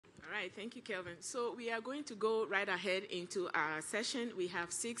right, thank you, Kelvin. So we are going to go right ahead into our session. We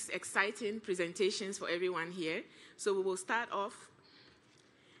have 6 exciting presentations for everyone here. So we will start off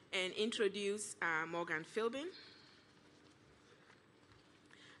and introduce Morgan Philbin.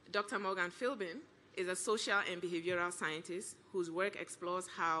 Dr. Morgan Philbin is a social and behavioral scientist whose work explores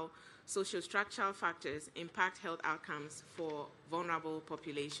how social structural factors impact health outcomes for vulnerable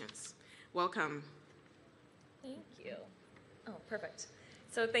populations. Welcome. Thank you. Oh, perfect.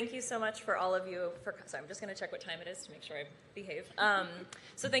 So thank you so much for all of you for, sorry, I'm just going to check what time it is to make sure I behave.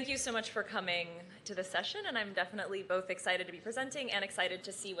 So thank you so much for coming to the session, and I'm definitely both excited to be presenting and excited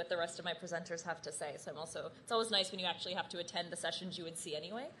to see what the rest of my presenters have to say. So I'm also, it's always nice when you actually have to attend the sessions you would see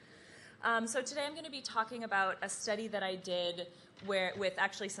anyway. So today I'm going to be talking about a study that I did with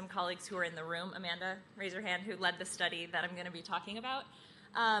actually some colleagues who are in the room. Amanda, raise your hand, who led the study that I'm going to be talking about.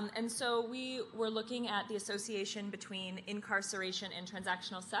 And so we were looking at the association between incarceration and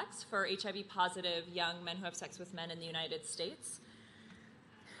transactional sex for HIV-positive young men who have sex with men in the United States.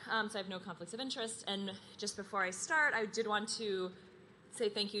 So I have no conflicts of interest. And just before I start, I did want to say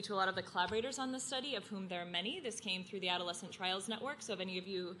thank you to a lot of the collaborators on this study, of whom there are many. This came through the Adolescent Trials Network, so if any of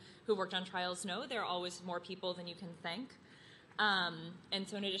you who worked on trials know, there are always more people than you can thank. And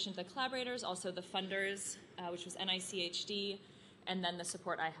so in addition to the collaborators, also the funders, which was NICHD, and then the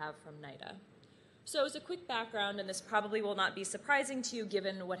support I have from NIDA. So as a quick background, and this probably will not be surprising to you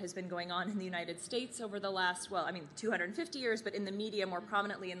given what has been going on in the United States over the last, well, I mean, 250 years, but in the media more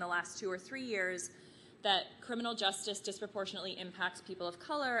prominently in the last 2 or 3 years, that criminal justice disproportionately impacts people of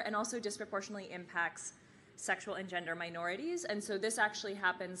color and also disproportionately impacts sexual and gender minorities. And so this actually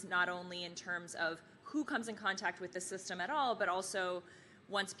happens not only in terms of who comes in contact with the system at all, but also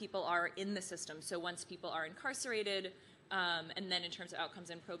once people are in the system. So once people are incarcerated, and then in terms of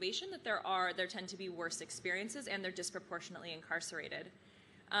outcomes and probation, that there tend to be worse experiences and they're disproportionately incarcerated.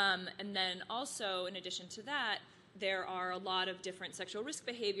 And then also, in addition to that, there are a lot of different sexual risk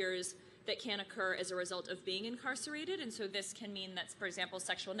behaviors that can occur as a result of being incarcerated. And so this can mean that, for example,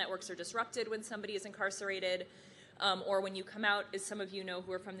 sexual networks are disrupted when somebody is incarcerated, or when you come out, as some of you know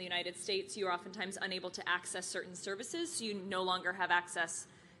who are from the United States, you are oftentimes unable to access certain services, so you no longer have access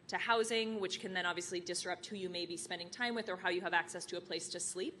to housing, which can then obviously disrupt who you may be spending time with or how you have access to a place to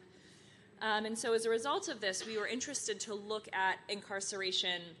sleep. And so as a result of this, we were interested to look at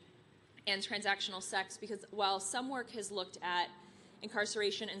incarceration and transactional sex, because while some work has looked at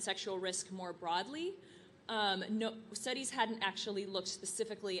incarceration and sexual risk more broadly, no studies hadn't actually looked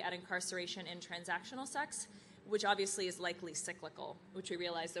specifically at incarceration and transactional sex, which obviously is likely cyclical, which we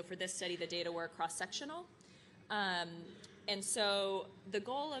realized, though for this study the data were cross-sectional. And so the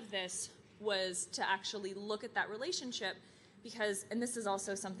goal of this was to actually look at that relationship because, and this is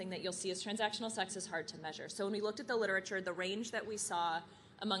also something that you'll see, is transactional sex is hard to measure. So when we looked at the literature, the range that we saw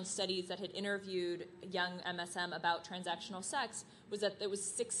among studies that had interviewed young MSM about transactional sex was that it was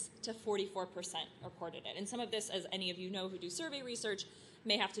 6 to 44% reported it. And some of this, as any of you know who do survey research,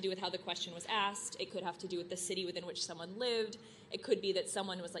 may have to do with how the question was asked. It could have to do with the city within which someone lived. It could be that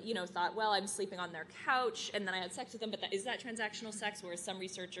someone was like, thought, well, I'm sleeping on their couch and then I had sex with them, but is that transactional sex? Whereas some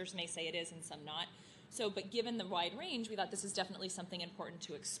researchers may say it is and some not. So, but given the wide range, we thought this is definitely something important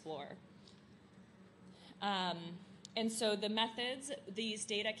to explore. And so the methods, these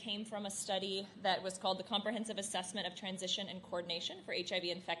data came from a study that was called the Comprehensive Assessment of Transition and Coordination for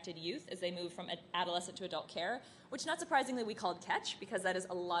HIV-Infected Youth as they move from adolescent to adult care, which not surprisingly we called CATCH because that is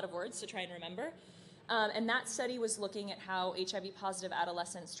a lot of words to try and remember. And that study was looking at how HIV-positive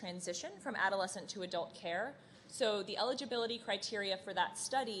adolescents transition from adolescent to adult care. So the eligibility criteria for that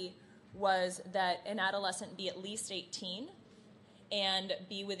study was that an adolescent be at least 18 and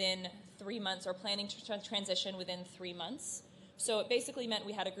be within 3 months or planning to transition within 3 months. So it basically meant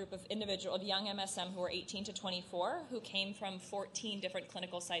we had a group of young MSM who were 18 to 24 who came from 14 different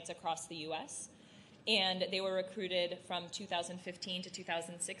clinical sites across the US. And they were recruited from 2015 to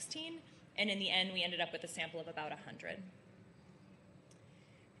 2016. And in the end, we ended up with a sample of about 100.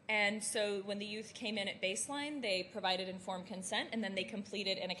 And so when the youth came in at baseline, they provided informed consent, and then they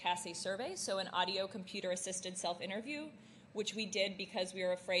completed an ACASI survey, so an audio computer-assisted self-interview, which we did because we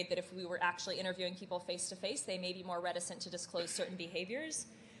were afraid that if we were actually interviewing people face-to-face, they may be more reticent to disclose certain behaviors.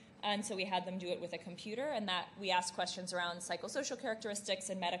 And so we had them do it with a computer, and that we asked questions around psychosocial characteristics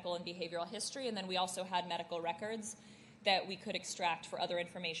and medical and behavioral history, and then we also had medical records that we could extract for other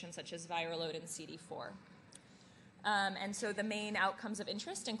information such as viral load and CD4. And so the main outcomes of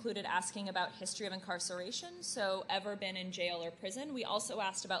interest included asking about history of incarceration, so ever been in jail or prison. We also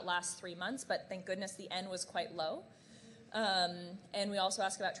asked about last 3 months, but thank goodness the N was quite low. And we also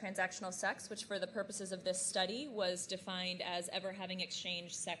ask about transactional sex, which for the purposes of this study was defined as ever having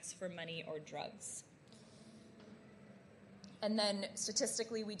exchanged sex for money or drugs. And then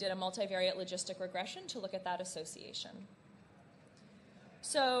statistically, we did a multivariate logistic regression to look at that association.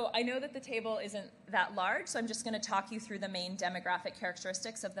 So I know that the table isn't that large, so I'm just going to talk you through the main demographic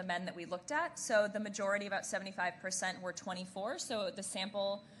characteristics of the men that we looked at. So the majority, about 75%, were 24, so the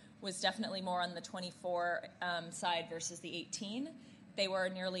sample was definitely more on the 24 side versus the 18. They were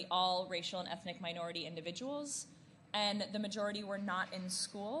nearly all racial and ethnic minority individuals, and the majority were not in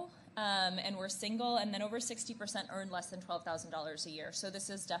school and were single, and then over 60% earned less than $12,000 a year. So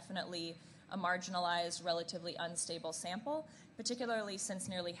this is definitely a marginalized, relatively unstable sample, particularly since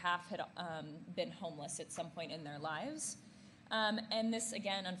nearly half had been homeless at some point in their lives. And this,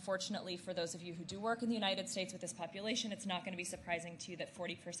 again, unfortunately, for those of you who do work in the United States with this population, it's not going to be surprising to you that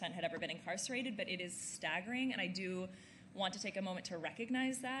 40% had ever been incarcerated, but it is staggering, and I do want to take a moment to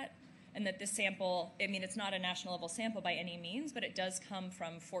recognize that, and that this sample, I mean, it's not a national level sample by any means, but it does come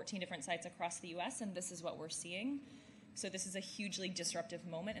from 14 different sites across the US, and this is what we're seeing. So this is a hugely disruptive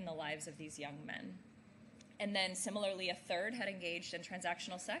moment in the lives of these young men. And then similarly, a third had engaged in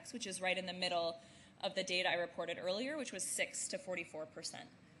transactional sex, which is right in the middle of the data I reported earlier, which was 6 to 44%.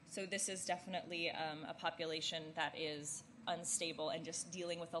 So this is definitely a population that is unstable and just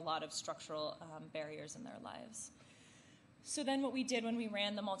dealing with a lot of structural barriers in their lives. So then what we did when we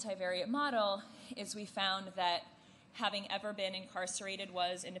ran the multivariate model is we found that having ever been incarcerated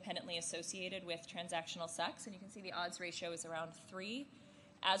was independently associated with transactional sex, and you can see the odds ratio is around 3,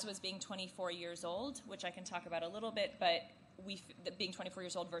 as was being 24 years old, which I can talk about a little bit, but being 24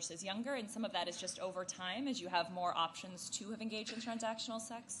 years old versus younger, and some of that is just over time as you have more options to have engaged in transactional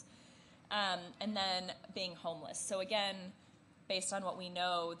sex, and then being homeless. So again, based on what we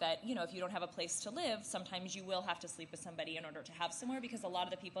know, that if you don't have a place to live, sometimes you will have to sleep with somebody in order to have somewhere, because a lot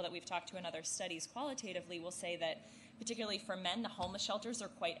of the people that we've talked to in other studies qualitatively will say that, particularly for men, the homeless shelters are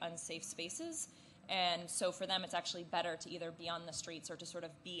quite unsafe spaces, and so for them it's actually better to either be on the streets or to sort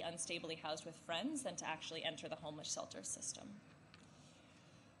of be unstably housed with friends than to actually enter the homeless shelter system.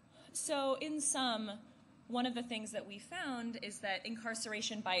 So in sum, one of the things that we found is that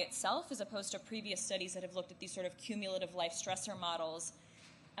incarceration by itself, as opposed to previous studies that have looked at these sort of cumulative life stressor models,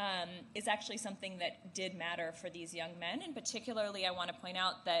 is actually something that did matter for these young men. And particularly, I want to point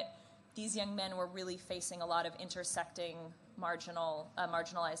out that these young men were really facing a lot of intersecting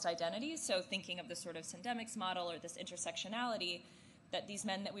marginalized identities. So thinking of the sort of syndemics model or this intersectionality, that these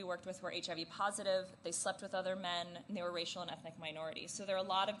men that we worked with were HIV positive, they slept with other men, and they were racial and ethnic minorities. So there are a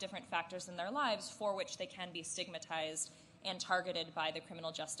lot of different factors in their lives for which they can be stigmatized and targeted by the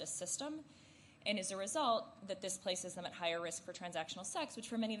criminal justice system. And as a result, that this places them at higher risk for transactional sex, which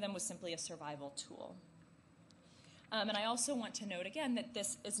for many of them was simply a survival tool. And I also want to note again that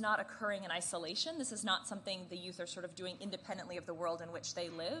this is not occurring in isolation. This is not something the youth are sort of doing independently of the world in which they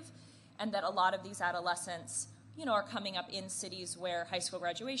live, and that a lot of these adolescents are coming up in cities where high school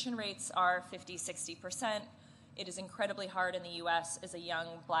graduation rates are 50, 60%. It is incredibly hard in the U.S. as a young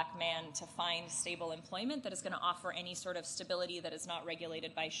black man to find stable employment that is going to offer any sort of stability that is not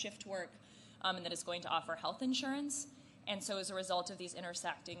regulated by shift work, and that is going to offer health insurance. And so as a result of these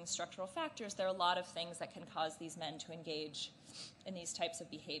intersecting structural factors, there are a lot of things that can cause these men to engage in these types of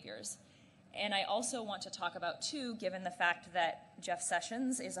behaviors. And I also want to talk about, too, given the fact that Jeff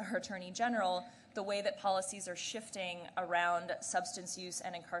Sessions is our Attorney General, the way that policies are shifting around substance use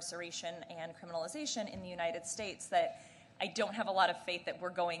and incarceration and criminalization in the United States, that I don't have a lot of faith that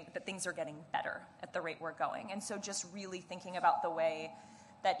that things are getting better at the rate we're going. And so just really thinking about the way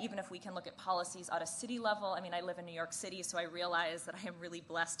that even if we can look at policies at a city level, I mean, I live in New York City, so I realize that I am really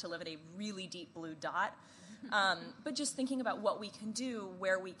blessed to live at a really deep blue dot. But just thinking about what we can do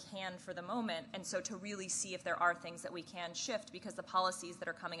where we can for the moment, and so to really see if there are things that we can shift, because the policies that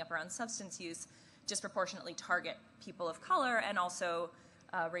are coming up around substance use disproportionately target people of color and also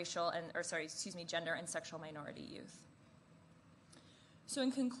gender and sexual minority youth. So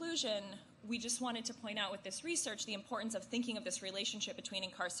in conclusion, we just wanted to point out with this research the importance of thinking of this relationship between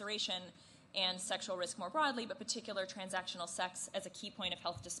incarceration and sexual risk more broadly, but particular transactional sex as a key point of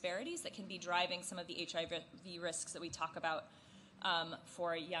health disparities that can be driving some of the HIV risks that we talk about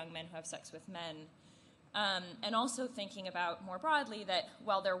for young men who have sex with men. And also thinking about more broadly that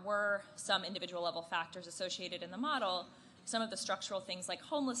while there were some individual level factors associated in the model, some of the structural things like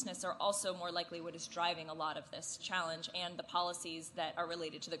homelessness are also more likely what is driving a lot of this challenge, and the policies that are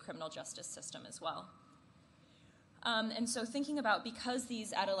related to the criminal justice system as well. And so thinking about, because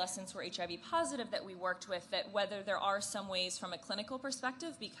these adolescents were HIV positive that we worked with, that whether there are some ways from a clinical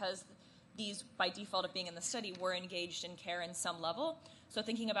perspective, because these, by default of being in the study, were engaged in care in some level. So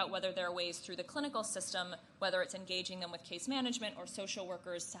thinking about whether there are ways through the clinical system, whether it's engaging them with case management or social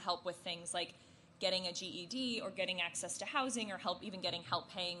workers to help with things like getting a GED or getting access to housing or even getting help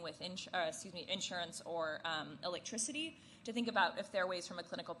paying with insurance or electricity, to think about if there are ways from a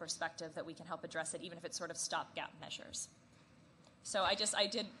clinical perspective that we can help address it, even if it's sort of stopgap measures. So I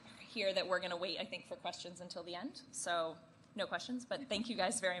did hear that we're going to wait, I think, for questions until the end. So no questions, but thank you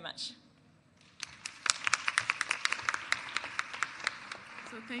guys very much.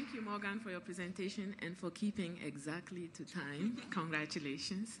 So thank you, Morgan, for your presentation and for keeping exactly to time.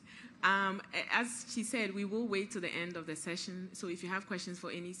 Congratulations. As she said, we will wait to the end of the session. So if you have questions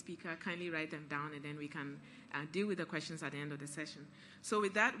for any speaker, kindly write them down, and then we can deal with the questions at the end of the session. So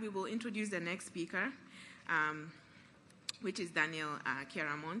with that, we will introduce the next speaker, which is Danielle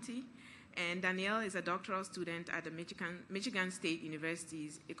Chiaramonti. And Danielle is a doctoral student at the Michigan State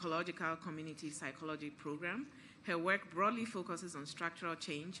University's Ecological Community Psychology program. Her work broadly focuses on structural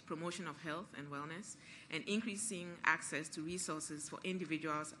change, promotion of health and wellness, and increasing access to resources for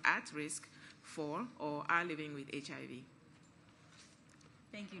individuals at risk for or are living with HIV.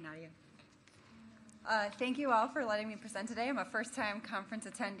 Thank you, Nadia. Thank you all for letting me present today. I'm a first-time conference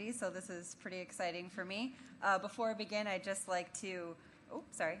attendee, so this is pretty exciting for me. Before I begin, I'd just like to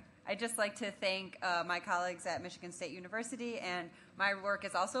thank my colleagues at Michigan State University, and my work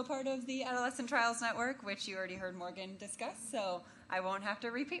is also part of the Adolescent Trials Network, which you already heard Morgan discuss, so I won't have to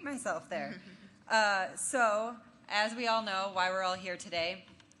repeat myself there. So, as we all know, why we're all here today,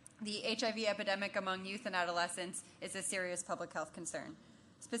 the HIV epidemic among youth and adolescents is a serious public health concern.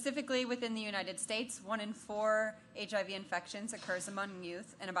 Specifically, within the United States, 1 in 4 HIV infections occurs among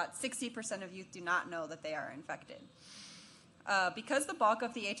youth, and about 60% of youth do not know that they are infected. Because the bulk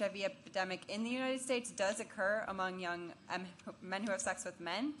of the HIV epidemic in the United States does occur among young men who have sex with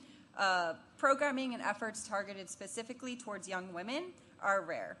men, programming and efforts targeted specifically towards young women are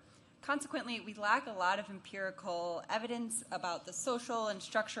rare. Consequently, we lack a lot of empirical evidence about the social and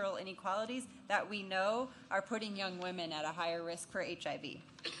structural inequalities that we know are putting young women at a higher risk for HIV.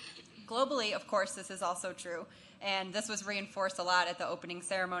 Globally, of course, this is also true, and this was reinforced a lot at the opening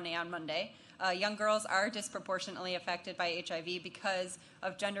ceremony on Monday. Young girls are disproportionately affected by HIV because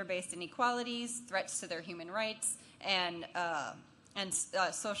of gender-based inequalities, threats to their human rights, and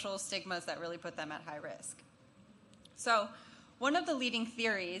social stigmas that really put them at high risk. So, one of the leading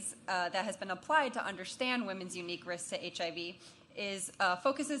theories that has been applied to understand women's unique risks to HIV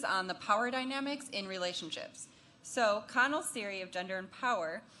focuses on the power dynamics in relationships. So, Connell's theory of gender and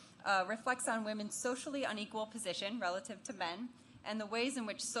power reflects on women's socially unequal position relative to men, and the ways in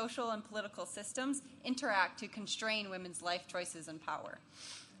which social and political systems interact to constrain women's life choices and power.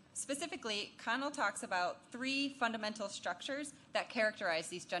 Specifically, Connell talks about 3 fundamental structures that characterize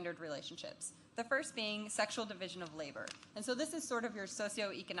these gendered relationships. The first being sexual division of labor. And so this is sort of your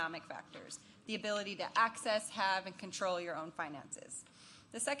socioeconomic factors, the ability to access, have, and control your own finances.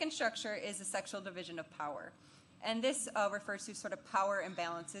 The second structure is the sexual division of power. And this refers to sort of power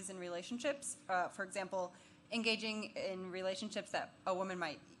imbalances in relationships. For example, engaging in relationships that a woman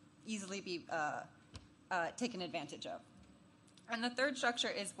might easily be taken advantage of. And the third structure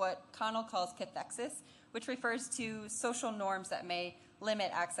is what Connell calls cathexis, which refers to social norms that may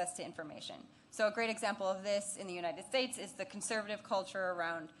limit access to information. So a great example of this in the United States is the conservative culture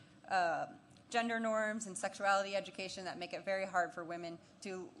around gender norms and sexuality education that make it very hard for women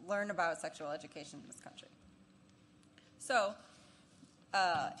to learn about sexual education in this country. So,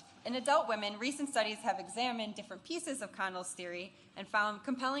 in adult women, recent studies have examined different pieces of Connell's theory and found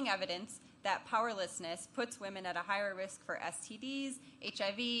compelling evidence that powerlessness puts women at a higher risk for STDs,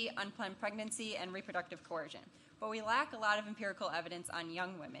 HIV, unplanned pregnancy, and reproductive coercion. But we lack a lot of empirical evidence on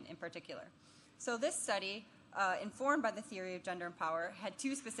young women in particular. So this study, informed by the theory of gender and power, had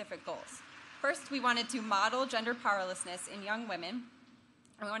 2 specific goals. First, we wanted to model gender powerlessness in young women,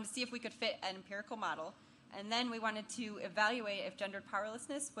 and we wanted to see if we could fit an empirical model. And then we wanted to evaluate if gendered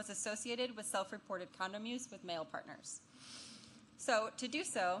powerlessness was associated with self-reported condom use with male partners. So to do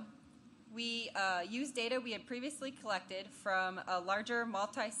so, we used data we had previously collected from a larger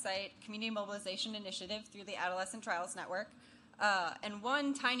multi-site community mobilization initiative through the Adolescent Trials Network. And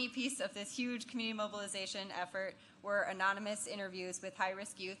one tiny piece of this huge community mobilization effort were anonymous interviews with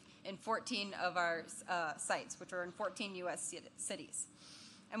high-risk youth in 14 of our sites, which were in 14 U.S. cities.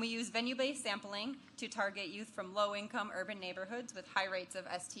 And we use venue-based sampling to target youth from low-income urban neighborhoods with high rates of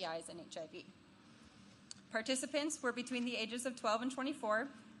STIs and HIV. Participants were between the ages of 12 and 24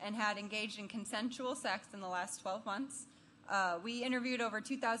 and had engaged in consensual sex in the last 12 months. We interviewed over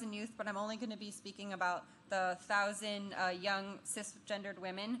 2,000 youth, but I'm only going to be speaking about the 1,000 young cisgendered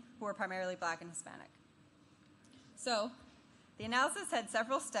women who are primarily Black and Hispanic. So the analysis had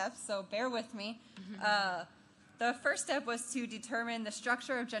several steps, so bear with me. The first step was to determine the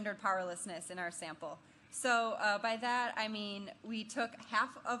structure of gendered powerlessness in our sample. So by that, I mean we took half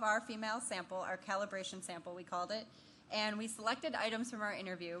of our female sample, our calibration sample, we called it, and we selected items from our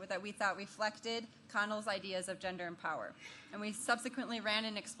interview that we thought reflected Connell's ideas of gender and power. And we subsequently ran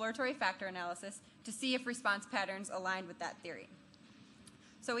an exploratory factor analysis to see if response patterns aligned with that theory.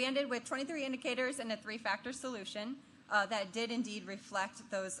 So we ended with 23 indicators and a 3-factor solution that did indeed reflect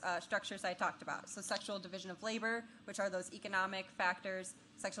those structures I talked about. So sexual division of labor, which are those economic factors,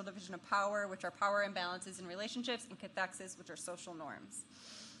 sexual division of power, which are power imbalances in relationships, and cathexis, which are social norms.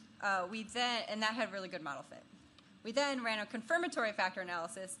 And that had really good model fit. We then ran a confirmatory factor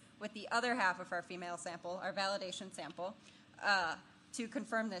analysis with the other half of our female sample, our validation sample, to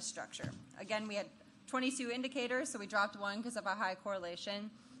confirm this structure. Again, we had 22 indicators, so we dropped one because of a high correlation,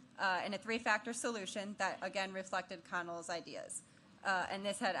 and a 3-factor solution that, again, reflected Connell's ideas. And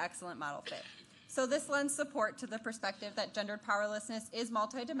this had excellent model fit. So this lends support to the perspective that gendered powerlessness is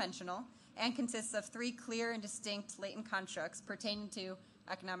multidimensional and consists of 3 clear and distinct latent constructs pertaining to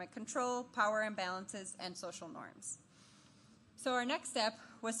economic control, power imbalances, and social norms. So our next step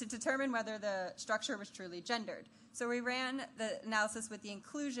was to determine whether the structure was truly gendered. So we ran the analysis with the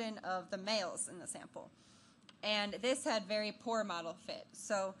inclusion of the males in the sample. And this had very poor model fit.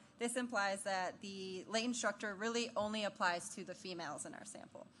 So this implies that the latent structure really only applies to the females in our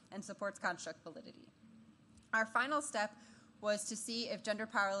sample and supports construct validity. Our final step was to see if gender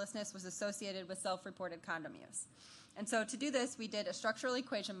powerlessness was associated with self-reported condom use. And so to do this, we did a structural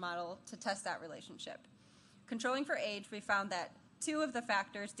equation model to test that relationship. Controlling for age, we found that 2 of the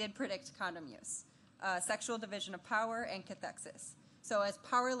factors did predict condom use, sexual division of power and cathexis. So as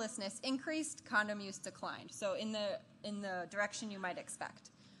powerlessness increased, condom use declined. So in the direction you might expect.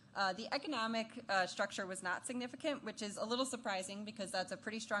 The economic structure was not significant, which is a little surprising because that's a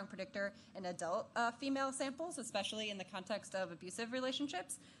pretty strong predictor in adult female samples, especially in the context of abusive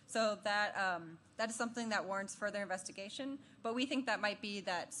relationships. So that is something that warrants further investigation. But we think that might be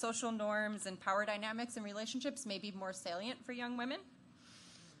that social norms and power dynamics in relationships may be more salient for young women.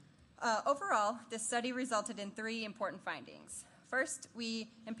 Overall, this study resulted in 3 important findings. First, we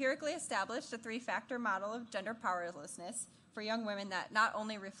empirically established a 3-factor model of gender powerlessness for young women that not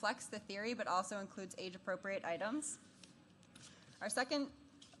only reflects the theory but also includes age-appropriate items. Our second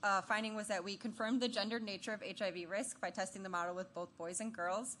finding was that we confirmed the gendered nature of HIV risk by testing the model with both boys and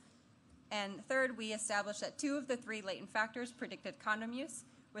girls. And third, we established that 2 of the 3 latent factors predicted condom use,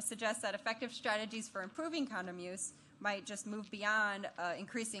 which suggests that effective strategies for improving condom use might just move beyond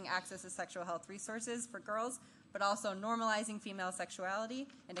increasing access to sexual health resources for girls, but also normalizing female sexuality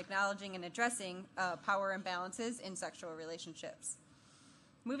and acknowledging and addressing power imbalances in sexual relationships.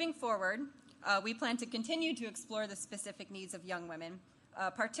 Moving forward, we plan to continue to explore the specific needs of young women.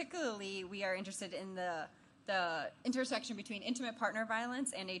 Particularly, we are interested in the intersection between intimate partner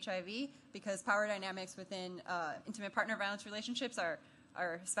violence and HIV because power dynamics within intimate partner violence relationships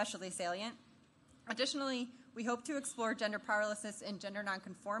are especially salient. Additionally, we hope to explore gender powerlessness in gender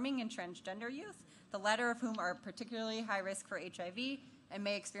nonconforming and transgender youth, the latter of whom are particularly high risk for HIV and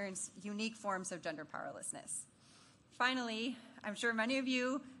may experience unique forms of gender powerlessness. Finally, I'm sure many of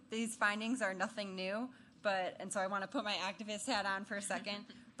you, these findings are nothing new, and so I want to put my activist hat on for a second,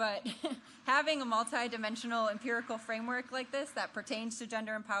 but having a multidimensional empirical framework like this that pertains to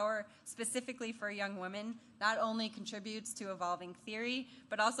gender and power specifically for young women not only contributes to evolving theory,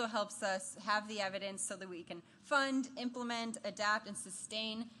 but also helps us have the evidence so that we can fund, implement, adapt, and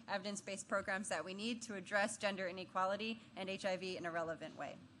sustain evidence-based programs that we need to address gender inequality and HIV in a relevant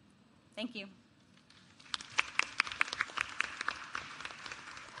way. Thank you.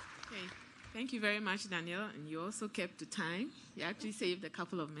 Okay. Thank you very much, Danielle, and you also kept the time. You actually saved a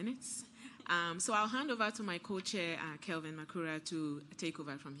couple of minutes. So I'll hand over to my co-chair, Kelvin Makura, to take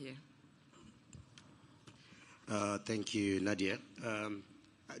over from here. Thank you, Nadia.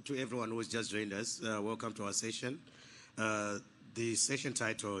 To everyone who has just joined us, welcome to our session. The session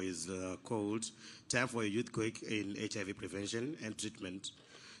title is called Time for a Youthquake in HIV Prevention and Treatment.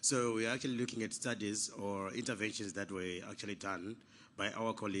 So we're actually looking at studies or interventions that were actually done by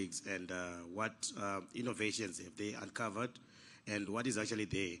our colleagues and what innovations have they uncovered and what is actually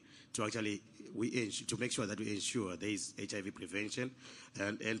there to make sure that we ensure there is HIV prevention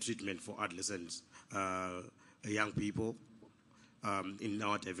and treatment for adolescents, young people in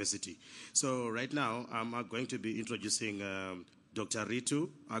our diversity. So right now I'm going to be introducing Dr. Ritu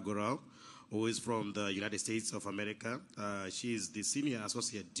Agorwal, who is from the United States of America. She is the Senior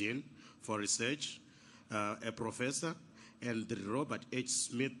Associate Dean for Research, a professor, and the Robert H.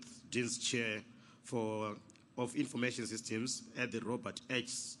 Smith Dean's Chair of Information Systems at the Robert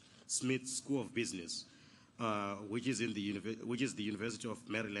H. Smith School of Business, which is the University of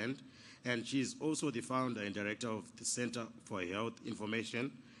Maryland. And she is also the founder and director of the Center for Health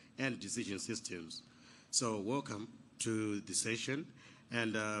Information and Decision Systems. So welcome to the session.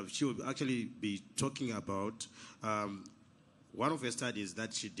 And she will actually be talking about one of her studies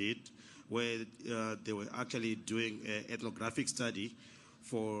that she did, where they were actually doing an ethnographic study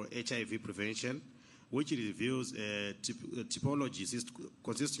for HIV prevention, which reveals a typology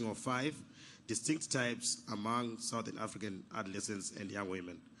consisting of 5 distinct types among Southern African adolescents and young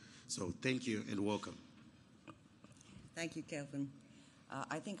women. So thank you and welcome. Thank you, Kelvin.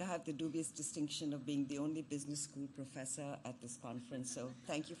 I think I have the dubious distinction of being the only business school professor at this conference, so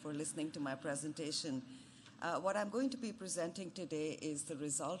thank you for listening to my presentation. What I'm going to be presenting today is the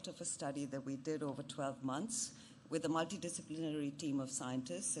result of a study that we did over 12 months with a multidisciplinary team of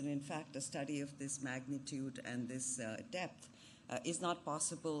scientists, and in fact, a study of this magnitude and this depth is not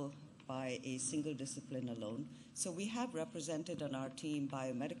possible by a single discipline alone. So we have represented on our team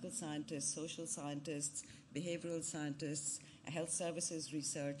biomedical scientists, social scientists, behavioral scientists, health services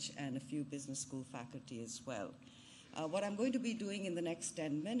research, and a few business school faculty as well. What I'm going to be doing in the next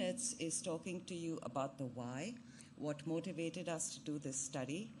 10 minutes is talking to you about the why, what motivated us to do this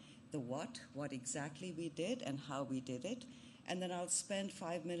study, the what exactly we did and how we did it, and then I'll spend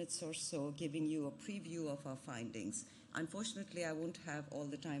 5 minutes or so giving you a preview of our findings. Unfortunately, I won't have all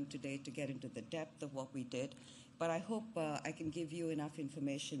the time today to get into the depth of what we did, but I hope I can give you enough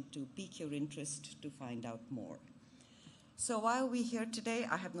information to pique your interest to find out more. So why are we here today?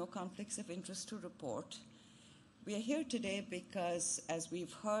 I have no conflicts of interest to report. We are here today because, as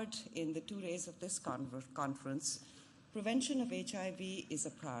we've heard in the 2 days of this conference, prevention of HIV is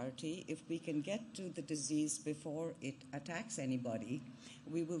a priority. If we can get to the disease before it attacks anybody,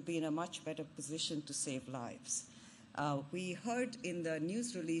 we will be in a much better position to save lives. We heard in the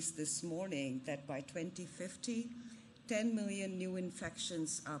news release this morning that by 2050, 10 million new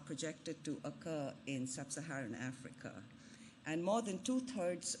infections are projected to occur in sub-Saharan Africa. And more than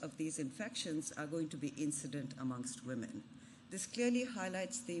 2/3 of these infections are going to be incident amongst women. This clearly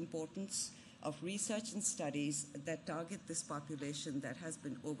highlights the importance of research and studies that target this population that has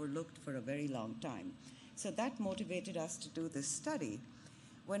been overlooked for a very long time. So that motivated us to do this study.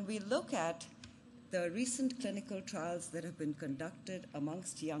 When we look at the recent clinical trials that have been conducted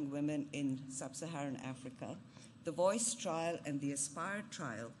amongst young women in sub-Saharan Africa, the VOICE trial and the ASPIRE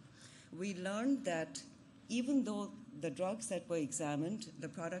trial, we learned that even though the drugs that were examined, the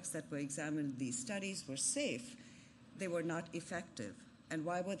products that were examined in these studies were safe, they were not effective. And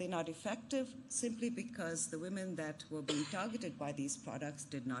why were they not effective? Simply because the women that were being targeted by these products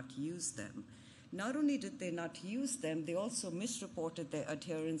did not use them. Not only did they not use them, they also misreported their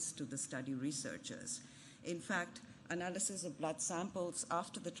adherence to the study researchers. In fact, analysis of blood samples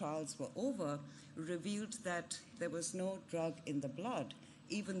after the trials were over revealed that there was no drug in the blood,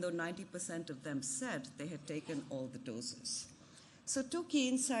 even though 90% of them said they had taken all the doses. So 2 key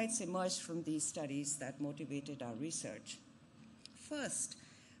insights emerged from these studies that motivated our research. First,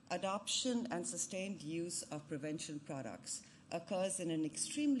 adoption and sustained use of prevention products occurs in an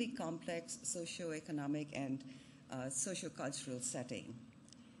extremely complex socioeconomic and sociocultural setting.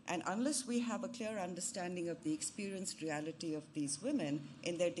 And unless we have a clear understanding of the experienced reality of these women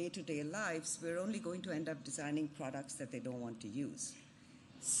in their day-to-day lives, we're only going to end up designing products that they don't want to use.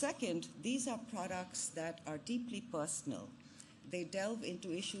 Second, these are products that are deeply personal. They delve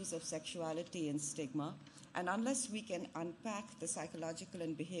into issues of sexuality and stigma, and unless we can unpack the psychological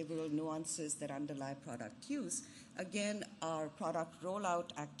and behavioral nuances that underlie product use, again, our product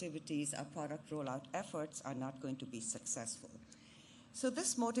rollout activities, our product rollout efforts are not going to be successful. So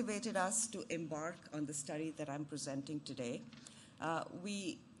this motivated us to embark on the study that I'm presenting today.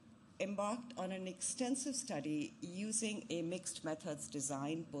 We embarked on an extensive study using a mixed methods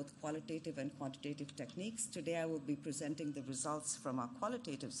design, both qualitative and quantitative techniques. Today I will be presenting the results from our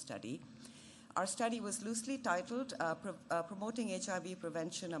qualitative study. Our study was loosely titled Promoting HIV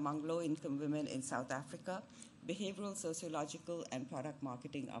Prevention Among Low-Income Women in South Africa, Behavioral, Sociological, and Product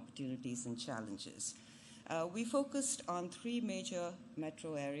Marketing Opportunities and Challenges. We focused on 3 major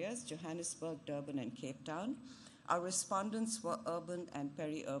metro areas, Johannesburg, Durban, and Cape Town. Our respondents were urban and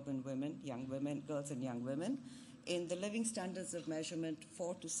peri-urban women, young women, girls and young women, in the living standards of measurement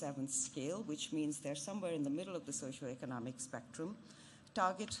 4 to 7 scale, which means they're somewhere in the middle of the socioeconomic spectrum.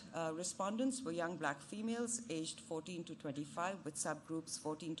 target respondents were young black females aged 14 to 25, with subgroups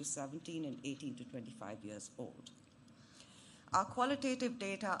 14 to 17 and 18 to 25 years old. Our qualitative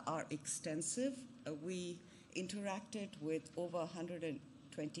data are extensive. We interacted with over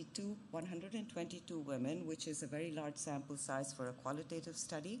 122 women, which is a very large sample size for a qualitative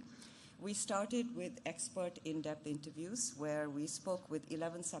study. We started with expert in-depth interviews where we spoke with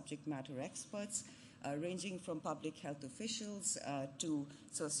 11 subject matter experts, ranging from public health officials to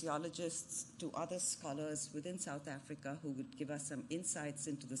sociologists to other scholars within South Africa who would give us some insights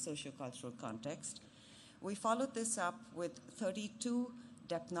into the socio-cultural context. We followed this up with 32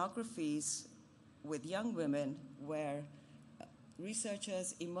 depthnographies with young women where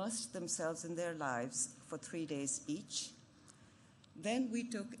researchers immersed themselves in their lives for 3 days each. Then we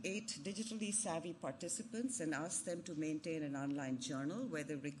took 8 digitally savvy participants and asked them to maintain an online journal where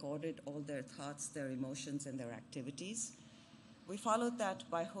they recorded all their thoughts, their emotions, and their activities. We followed that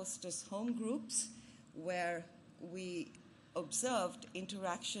by hostess home groups where we observed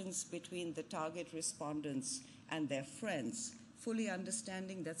interactions between the target respondents and their friends, fully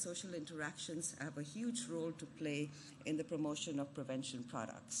understanding that social interactions have a huge role to play in the promotion of prevention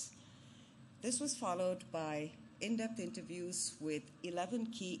products. This was followed by in-depth interviews with 11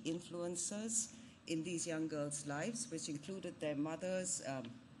 key influencers in these young girls' lives, which included their mothers,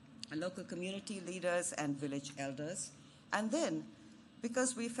 local community leaders, and village elders. And then,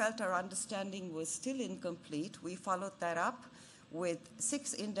 because we felt our understanding was still incomplete, we followed that up with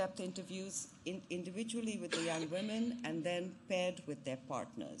 6 in-depth interviews individually with the young women and then paired with their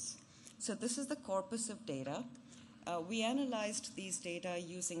partners. So this is the corpus of data. We analyzed these data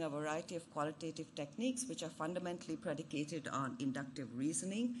using a variety of qualitative techniques which are fundamentally predicated on inductive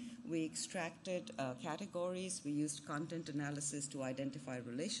reasoning. We extracted categories. We used content analysis to identify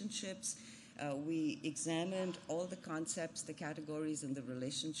relationships. We examined all the concepts, the categories, and the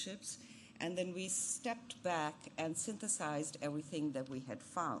relationships. And then we stepped back and synthesized everything that we had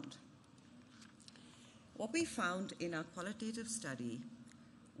found. What we found in our qualitative study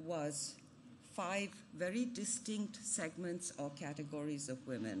was 5 very distinct segments or categories of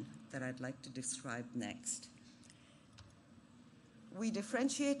women that I'd like to describe next. We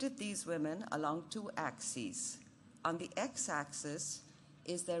differentiated these women along 2 axes. On the x-axis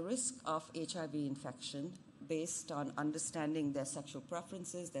is their risk of HIV infection based on understanding their sexual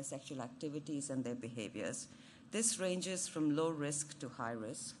preferences, their sexual activities, and their behaviors. This ranges from low risk to high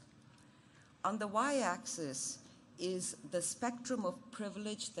risk. On the y-axis is the spectrum of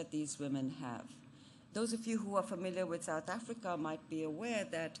privilege that these women have. Those of you who are familiar with South Africa might be aware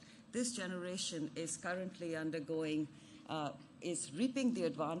that this generation is currently is reaping the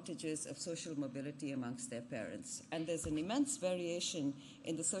advantages of social mobility amongst their parents. And there's an immense variation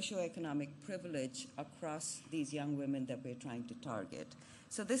in the socioeconomic privilege across these young women that we're trying to target.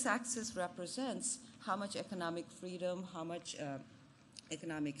 So this axis represents how much economic freedom, how much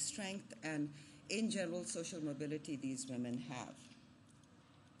economic strength, and in general social mobility these women have.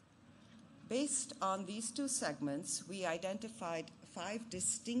 Based on these 2 segments, we identified 5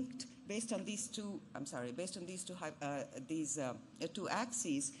 distinct, based on these 2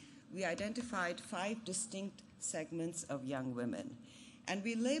 axes, we identified 5 distinct segments of young women. And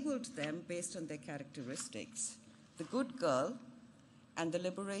we labeled them based on their characteristics. The good girl and the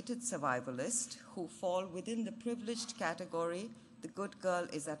liberated survivalist, who fall within the privileged category. The good girl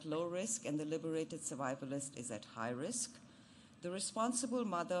is at low risk and the liberated survivalist is at high risk. The responsible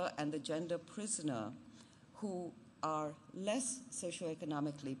mother and the gender prisoner, who are less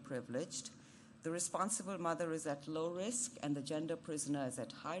socioeconomically privileged. The responsible mother is at low risk and the gender prisoner is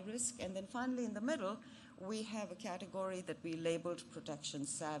at high risk. And then finally in the middle, we have a category that we labeled protection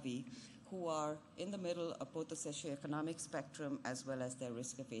savvy, who are in the middle of both the socioeconomic spectrum as well as their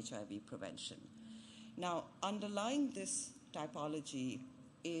risk of HIV prevention. Now, underlying this typology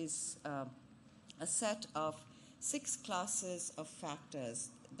is a set of 6 classes of factors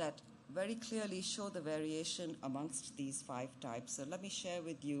that very clearly show the variation amongst these 5 types. So let me share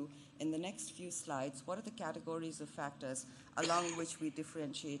with you in the next few slides what are the categories of factors along which we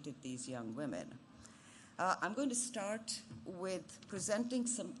differentiated these young women. I'm going to start with presenting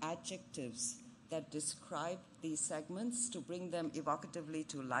some adjectives that describe these segments to bring them evocatively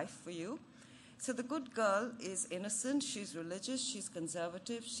to life for you. So the good girl is innocent, she's religious, she's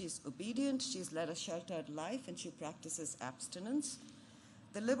conservative, she's obedient, she's led a sheltered life, and she practices abstinence.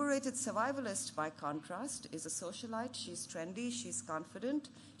 The liberated survivalist, by contrast, is a socialite. She's trendy, she's confident,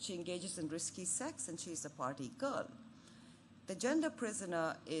 she engages in risky sex, and she's a party girl. The gender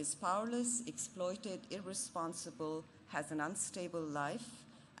prisoner is powerless, exploited, irresponsible, has an unstable life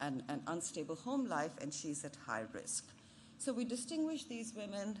and an unstable home life, and she's at high risk. So we distinguish these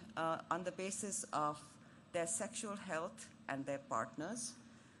women on the basis of their sexual health and their partners.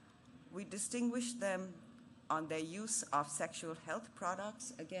 We distinguish them on their use of sexual health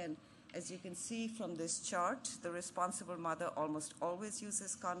products. Again, as you can see from this chart, the responsible mother almost always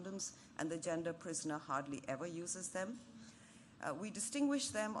uses condoms, and the gender prisoner hardly ever uses them. We distinguish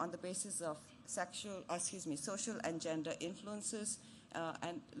them on the basis of social and gender influences.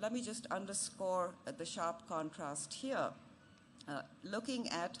 And let me just underscore the sharp contrast here. Looking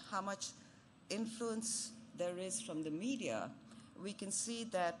at how much influence there is from the media, we can see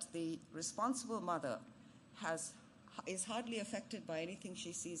that the responsible mother is hardly affected by anything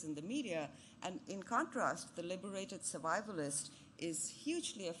she sees in the media, and in contrast, the liberated survivalist is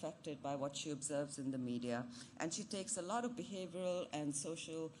hugely affected by what she observes in the media, and she takes a lot of behavioral and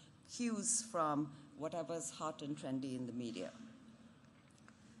social cues from whatever's hot and trendy in the media.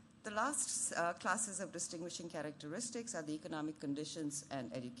 The last classes of distinguishing characteristics are the economic conditions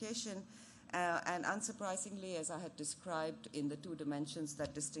and education. And unsurprisingly, as I had described in the two dimensions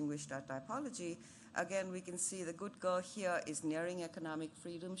that distinguished our typology, again, we can see the good girl here is nearing economic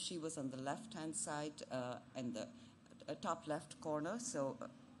freedom. She was on the left-hand side in the top left corner. So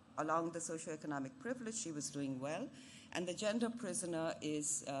along the socioeconomic privilege, she was doing well. And the gender prisoner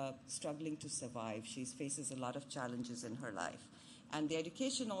is struggling to survive. She faces a lot of challenges in her life. And the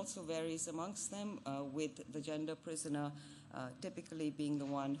education also varies amongst them, with the gender prisoner typically being the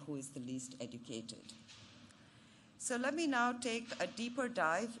one who is the least educated. So let me now take a deeper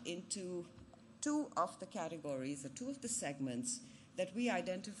dive into two of the categories, or two of the segments that we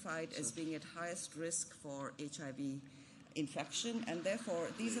identified as being at highest risk for HIV infection, and therefore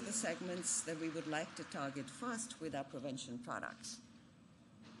these are the segments that we would like to target first with our prevention products.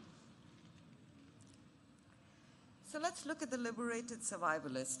 So let's look at the liberated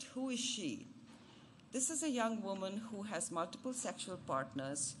survivalist. Who is she? This is a young woman who has multiple sexual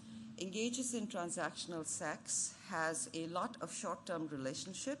partners, engages in transactional sex, has a lot of short-term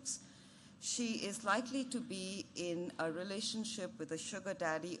relationships. She is likely to be in a relationship with a sugar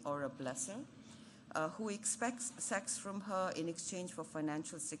daddy or a blesser who expects sex from her in exchange for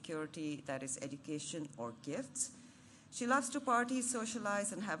financial security, that is education or gifts. She loves to party,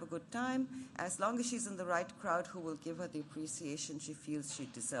 socialize, and have a good time, as long as she's in the right crowd who will give her the appreciation she feels she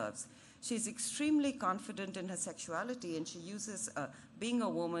deserves. She's extremely confident in her sexuality, and she uses being a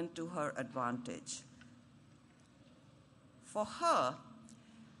woman to her advantage. For her,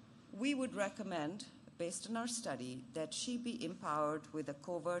 we would recommend, based on our study, that she be empowered with a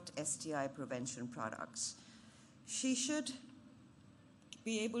covert STI prevention products. She should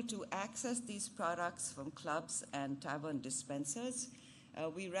be able to access these products from clubs and tavern dispensers.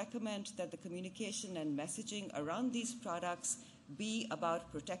 We recommend that the communication and messaging around these products be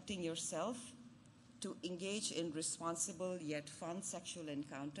about protecting yourself, to engage in responsible yet fun sexual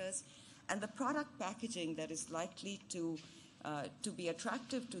encounters, and the product packaging that is likely to be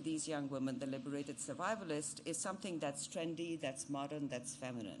attractive to these young women, the liberated survivalist, is something that's trendy, that's modern, that's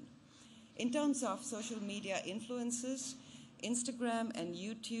feminine. In terms of social media influences, Instagram and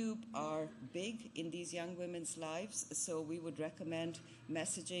YouTube are big in these young women's lives, so we would recommend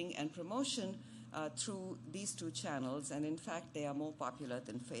messaging and promotion through these two channels, and in fact, they are more popular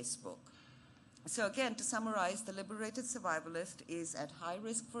than Facebook. So again, to summarize, the liberated survivalist is at high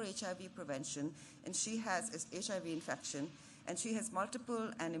risk for HIV prevention, and she has HIV infection, and she has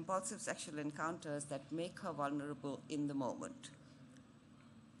multiple and impulsive sexual encounters that make her vulnerable in the moment.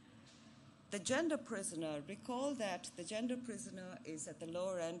 The gender prisoner, recall that the gender prisoner is at the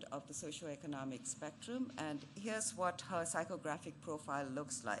lower end of the socioeconomic spectrum, and here's what her psychographic profile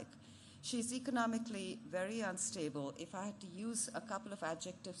looks like. She's economically very unstable. If I had to use a couple of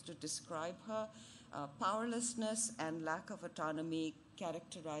adjectives to describe her, powerlessness and lack of autonomy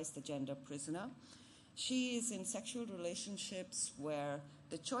characterize the gender prisoner. She is in sexual relationships where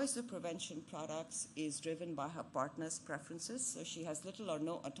the choice of prevention products is driven by her partner's preferences, so she has little or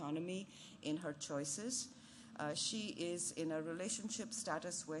no autonomy in her choices. She is in a relationship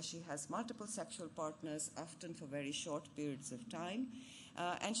status where she has multiple sexual partners, often for very short periods of time,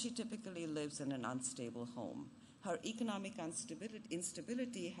 and she typically lives in an unstable home. Her economic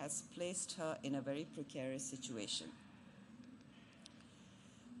instability has placed her in a very precarious situation.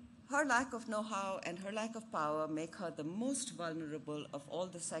 Her lack of know-how and her lack of power make her the most vulnerable of all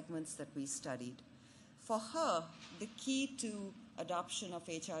the segments that we studied. For her, the key to adoption of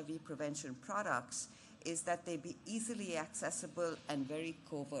HIV prevention products is that they be easily accessible and very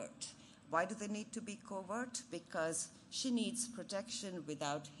covert. Why do they need to be covert? Because she needs protection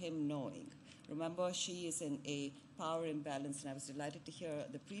without him knowing, Remember, she is in a power imbalance, and I was delighted to hear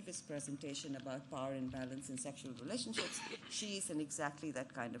the previous presentation about power imbalance in sexual relationships. She is in exactly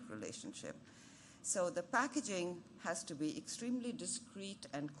that kind of relationship. So the packaging has to be extremely discreet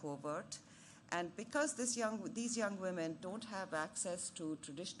and covert. And because these young women don't have access to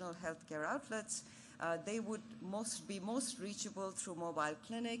traditional healthcare outlets, they would be most reachable through mobile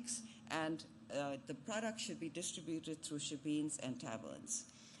clinics, and the product should be distributed through shebeens and taverns.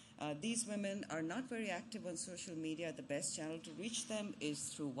 These women are not very active on social media. The best channel to reach them is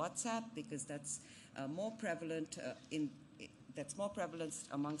through WhatsApp, because that's more prevalent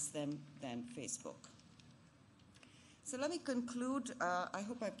amongst them than Facebook. So let me conclude. I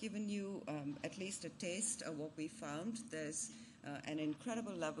hope I've given you at least a taste of what we found. There's an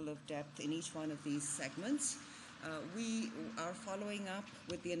incredible level of depth in each one of these segments. We are following up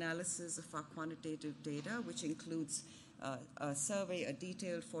with the analysis of our quantitative data, which includes a survey, a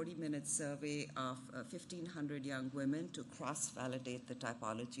detailed 40-minute survey of 1,500 young women to cross-validate the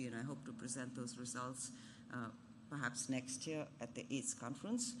typology, and I hope to present those results perhaps next year at the AIDS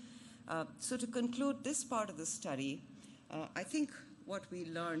conference. So to conclude this part of the study, I think what we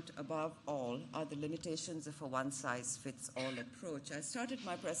learned above all are the limitations of a one-size-fits-all approach. I started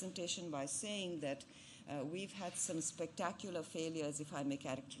my presentation by saying that we've had some spectacular failures, if I may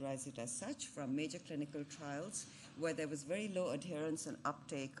characterize it as such, from major clinical trials where there was very low adherence and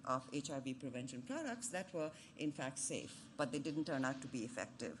uptake of HIV prevention products that were in fact safe, but they didn't turn out to be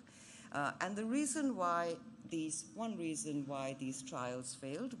effective. And one reason why these trials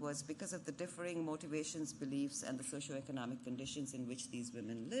failed was because of the differing motivations, beliefs, and the socioeconomic conditions in which these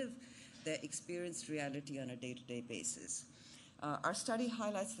women live, their experienced reality on a day-to-day basis. Our study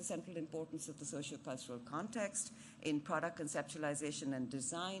highlights the central importance of the sociocultural context in product conceptualization and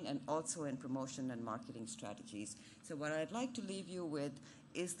design, and also in promotion and marketing strategies. So what I'd like to leave you with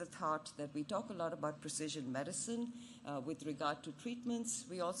is the thought that we talk a lot about precision medicine with regard to treatments.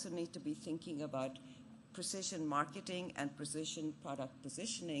 We also need to be thinking about precision marketing and precision product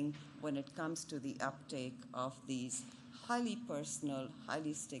positioning when it comes to the uptake of these highly personal,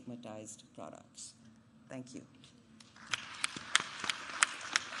 highly stigmatized products. Thank you.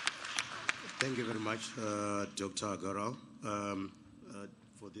 Thank you very much, Dr. Agaro,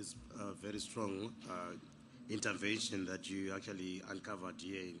 for this very strong intervention that you actually uncovered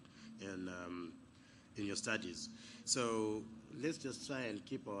here in your studies. So let's just try and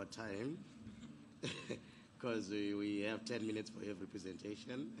keep our time, because we have 10 minutes for every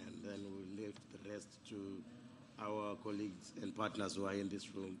presentation, and then we'll leave the rest to our colleagues and partners who are in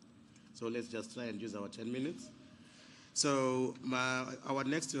this room. So let's just try and use our 10 minutes. So our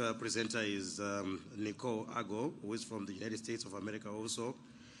next presenter is Nicole Ago, who is from the United States of America also.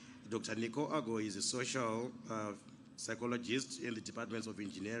 Dr. Nicole Ago is a social psychologist in the Departments of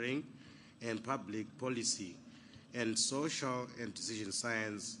Engineering and Public Policy and Social and Decision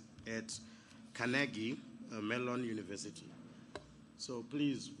Science at Carnegie Mellon University. So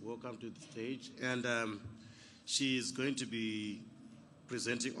please welcome to the stage. And she is going to be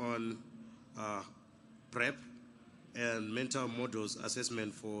presenting on PrEP and mental models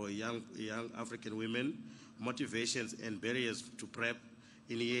assessment for young African women, motivations and barriers to PrEP,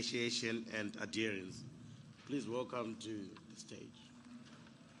 initiation and adherence. Please welcome to the stage.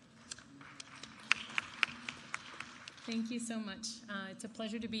 Thank you so much. It's a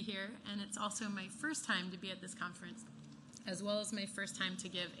pleasure to be here, and it's also my first time to be at this conference, as well as my first time to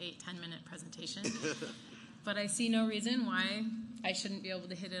give a 10-minute presentation. But I see no reason why I shouldn't be able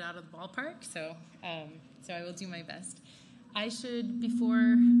to hit it out of the ballpark, so I will do my best. I should,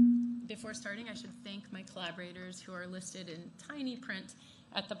 before starting, I should thank my collaborators who are listed in tiny print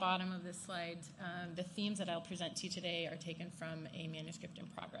at the bottom of this slide. The themes that I'll present to you today are taken from a manuscript in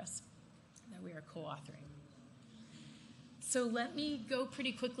progress that we are co-authoring. So let me go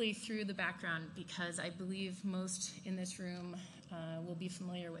pretty quickly through the background, because I believe most in this room will be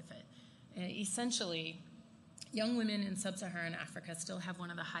familiar with it. Essentially, young women in sub-Saharan Africa still have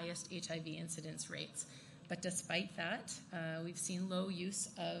one of the highest HIV incidence rates. But despite that, we've seen low use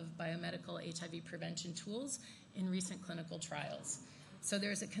of biomedical HIV prevention tools in recent clinical trials. So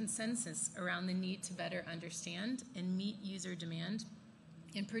there's a consensus around the need to better understand and meet user demand,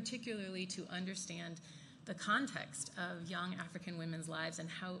 and particularly to understand the context of young African women's lives and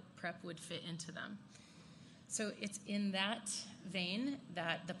how PrEP would fit into them. So it's in that vein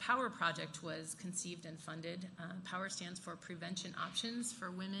that the POWER project was conceived and funded. POWER stands for Prevention Options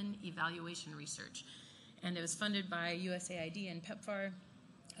for Women Evaluation Research. And it was funded by USAID and PEPFAR.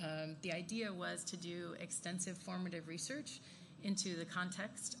 The idea was to do extensive formative research into the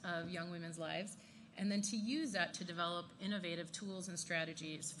context of young women's lives and then to use that to develop innovative tools and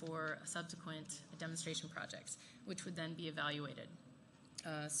strategies for subsequent demonstration projects, which would then be evaluated.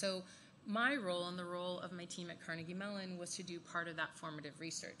 So my role and the role of my team at Carnegie Mellon was to do part of that formative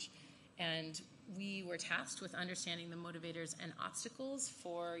research. And we were tasked with understanding the motivators and obstacles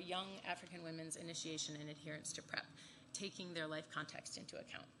for young African women's initiation and adherence to PrEP, taking their life context into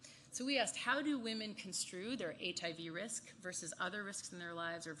account. So we asked, how do women construe their HIV risk versus other risks in their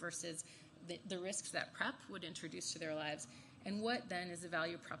lives, or versus the risks that PrEP would introduce to their lives, and what then is the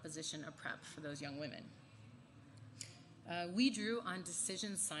value proposition of PrEP for those young women? We drew on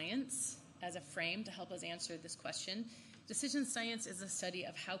decision science as a frame to help us answer this question. Decision science is a study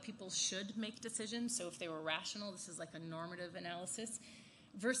of how people should make decisions. So if they were rational, this is like a normative analysis,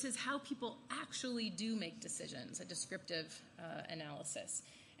 versus how people actually do make decisions, a descriptive analysis.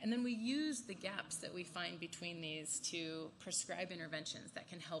 And then we use the gaps that we find between these to prescribe interventions that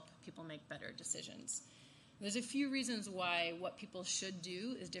can help people make better decisions. There's a few reasons why what people should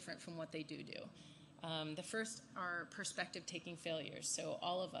do is different from what they do. The first are perspective-taking failures. So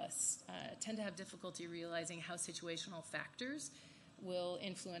all of us tend to have difficulty realizing how situational factors will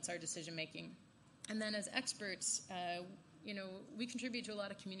influence our decision-making. And then as experts, we contribute to a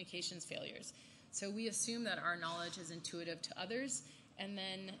lot of communications failures. So we assume that our knowledge is intuitive to others and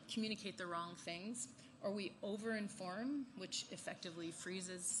then communicate the wrong things, or we over-inform, which effectively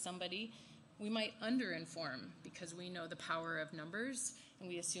freezes somebody. We might under-inform because we know the power of numbers and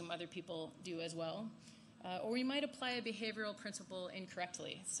we assume other people do as well. Or we might apply a behavioral principle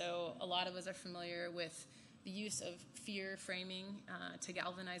incorrectly. So a lot of us are familiar with the use of fear framing to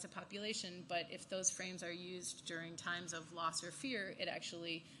galvanize a population, but if those frames are used during times of loss or fear, it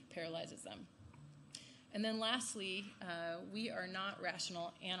actually paralyzes them. And then lastly, we are not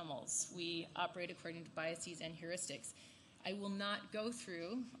rational animals. We operate according to biases and heuristics. I will not go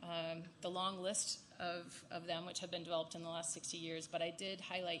through the long list of them, which have been developed in the last 60 years, but I did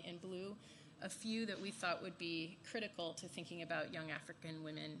highlight in blue a few that we thought would be critical to thinking about young African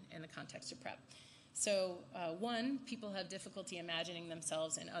women in the context of PrEP. So one, people have difficulty imagining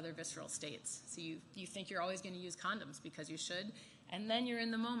themselves in other visceral states. So you think you're always going to use condoms because you should, and then you're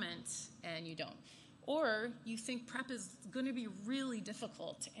in the moment and you don't. Or you think PrEP is going to be really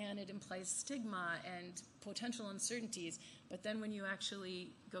difficult and it implies stigma and potential uncertainties, but then when you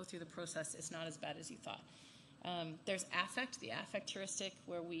actually go through the process, it's not as bad as you thought. There's affect, the affect heuristic,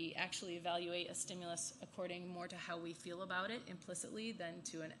 where we actually evaluate a stimulus according more to how we feel about it implicitly than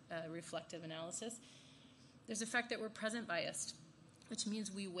to a reflective analysis. There's effect that we're present biased, which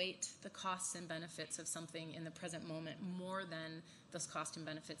means we weight the costs and benefits of something in the present moment more than those costs and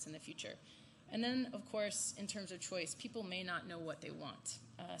benefits in the future. And then, of course, in terms of choice, people may not know what they want,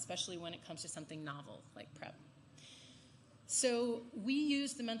 especially when it comes to something novel like PrEP. So we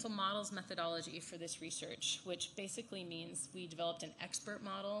used the mental models methodology for this research, which basically means we developed an expert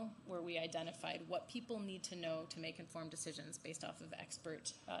model where we identified what people need to know to make informed decisions based off of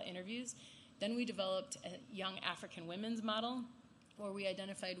expert interviews. Then we developed a young African women's model where we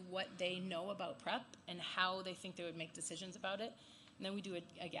identified what they know about PrEP and how they think they would make decisions about it. And then we do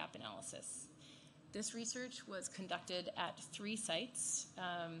a gap analysis. This research was conducted at 3 sites,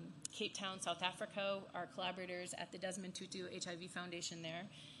 Cape Town, South Africa, our collaborators at the Desmond Tutu HIV Foundation there,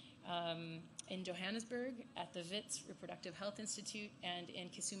 in Johannesburg at the WITS Reproductive Health Institute, and in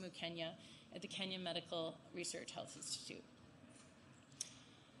Kisumu, Kenya at the Kenya Medical Research Health Institute.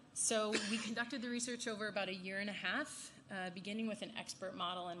 So we conducted the research over about a year and a half, beginning with an expert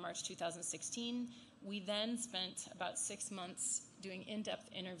model in March 2016. We then spent about 6 months doing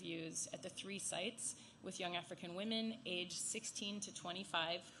in-depth interviews at the 3 sites with young African women aged 16 to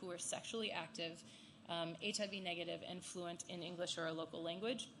 25 who were sexually active, HIV negative, and fluent in English or a local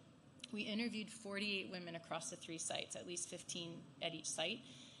language. We interviewed 48 women across the 3 sites, at least 15 at each site.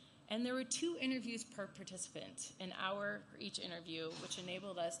 And there were 2 interviews per participant, an hour for each interview, which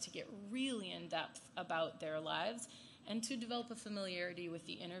enabled us to get really in-depth about their lives and to develop a familiarity with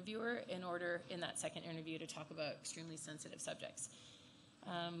the interviewer in order, in that second interview, to talk about extremely sensitive subjects.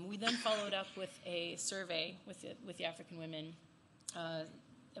 We then followed up with a survey with the African women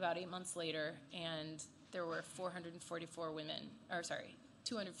about 8 months later, and there were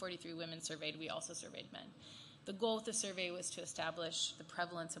 243 women surveyed. We also surveyed men. The goal of the survey was to establish the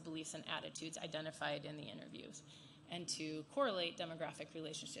prevalence of beliefs and attitudes identified in the interviews and to correlate demographic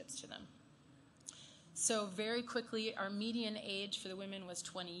relationships to them. So very quickly, our median age for the women was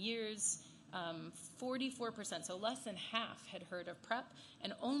 20 years. 44%, so less than half, had heard of PrEP,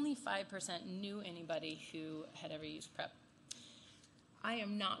 and only 5% knew anybody who had ever used PrEP. I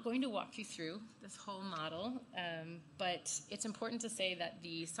am not going to walk you through this whole model, but it's important to say that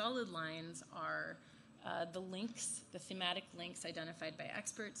the solid lines are the links, the thematic links identified by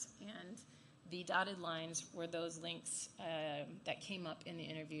experts, and the dotted lines were those links that came up in the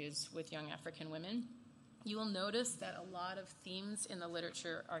interviews with young African women. You will notice that a lot of themes in the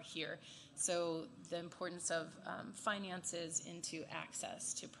literature are here. So the importance of finances into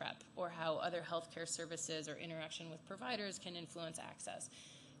access to PrEP, or how other healthcare services or interaction with providers can influence access.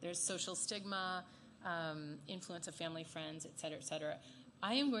 There's social stigma, influence of family, friends, et cetera, et cetera.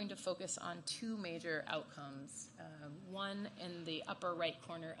 I am going to focus on two major outcomes. One in the upper right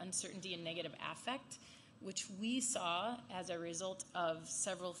corner, uncertainty and negative affect, which we saw as a result of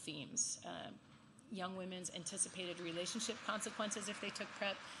several themes. Young women's anticipated relationship consequences if they took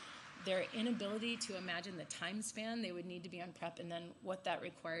PrEP, their inability to imagine the time span they would need to be on PrEP, and then what that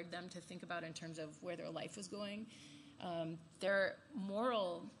required them to think about in terms of where their life was going, their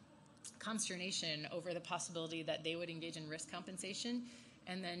moral consternation over the possibility that they would engage in risk compensation,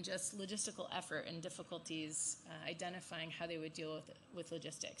 and then just logistical effort and difficulties identifying how they would deal with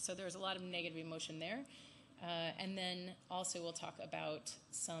logistics. So there's a lot of negative emotion there. And then also we'll talk about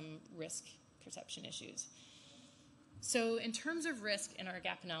some risk perception issues. So in terms of risk in our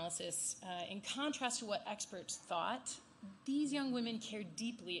gap analysis, in contrast to what experts thought, these young women cared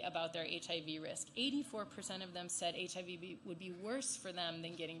deeply about their HIV risk. 84% of them said HIV would be worse for them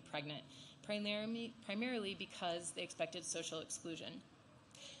than getting pregnant, primarily because they expected social exclusion.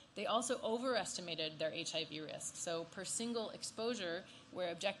 They also overestimated their HIV risk. So per single exposure,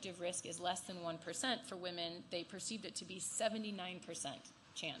 where objective risk is less than 1% for women, they perceived it to be 79%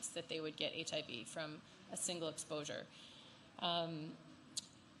 chance that they would get HIV from a single exposure.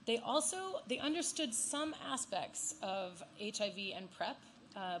 They understood some aspects of HIV and PrEP,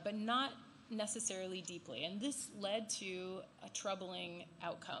 but not necessarily deeply. And this led to a troubling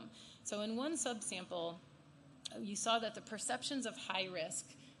outcome. So in one subsample, you saw that the perceptions of high risk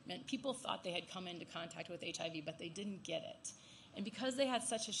meant people thought they had come into contact with HIV, but they didn't get it. And because they had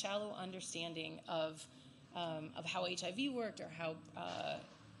such a shallow understanding of how HIV worked, or how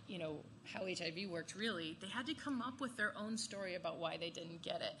HIV worked really, they had to come up with their own story about why they didn't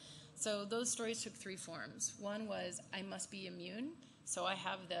get it. So those stories took three forms. One was, I must be immune, so I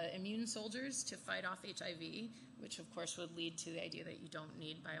have the immune soldiers to fight off HIV, which of course would lead to the idea that you don't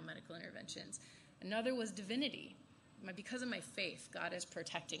need biomedical interventions. Another was divinity. Because of my faith, God is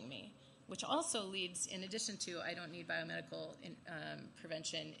protecting me, which also leads, in addition to I don't need biomedical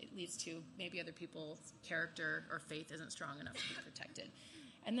prevention, it leads to maybe other people's character or faith isn't strong enough to be protected.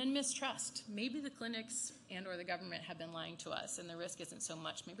 And then mistrust. Maybe the clinics and or the government have been lying to us and the risk isn't so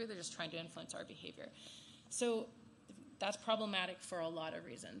much. Maybe they're just trying to influence our behavior. So that's problematic for a lot of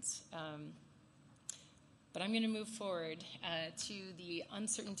reasons. But I'm going to move forward to the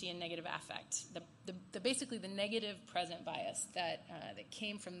uncertainty and negative affect, basically the negative present bias that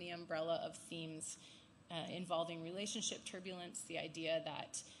came from the umbrella of themes involving relationship turbulence, the idea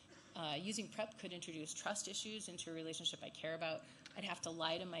that using PrEP could introduce trust issues into a relationship I care about. I'd have to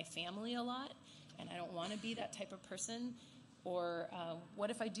lie to my family a lot, and I don't want to be that type of person. Or what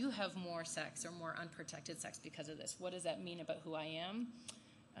if I do have more sex or more unprotected sex because of this? What does that mean about who I am?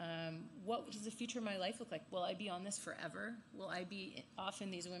 What does the future of my life look like? Will I be on this forever? Will I be,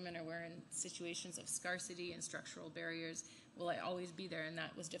 often these women are in situations of scarcity and structural barriers. Will I always be there? And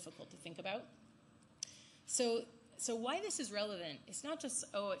that was difficult to think about. So why this is relevant, it's not just,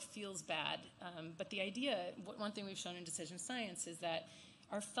 it feels bad, but the idea, one thing we've shown in decision science is that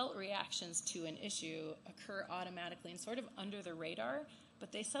our felt reactions to an issue occur automatically and sort of under the radar,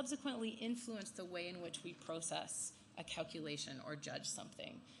 but they subsequently influence the way in which we process a calculation or judge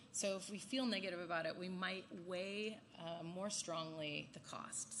something. So if we feel negative about it, we might weigh more strongly the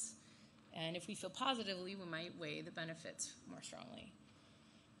costs. And if we feel positively, we might weigh the benefits more strongly.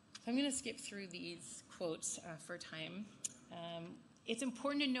 I'm going to skip through these quotes for time. It's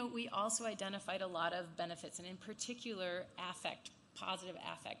important to note we also identified a lot of benefits, and in particular, positive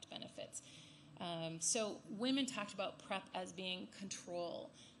affect benefits. So women talked about PrEP as being control,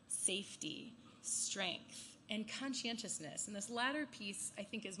 safety, strength, and conscientiousness. And this latter piece, I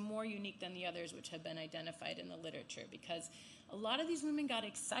think, is more unique than the others which have been identified in the literature, because a lot of these women got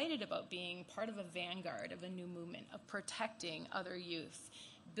excited about being part of a vanguard of a new movement, of protecting other youth,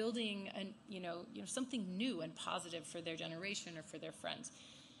 building something new and positive for their generation or for their friends.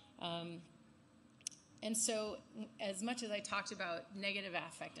 And so as much as I talked about negative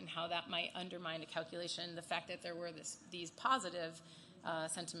affect and how that might undermine a calculation, the fact that there were these positive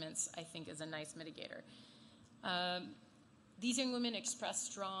sentiments, I think, is a nice mitigator. These young women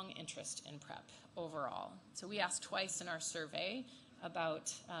expressed strong interest in PrEP overall. So we asked twice in our survey,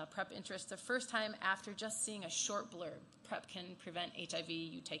 about PrEP interest the first time after just seeing a short blurb, PrEP can prevent HIV,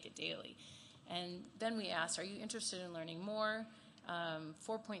 you take it daily. And then we asked, are you interested in learning more?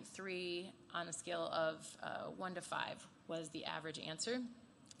 4.3 on a scale of 1 to 5 was the average answer.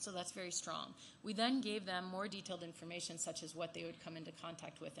 So that's very strong. We then gave them more detailed information, such as what they would come into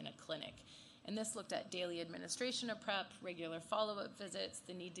contact with in a clinic. And this looked at daily administration of PrEP, regular follow-up visits,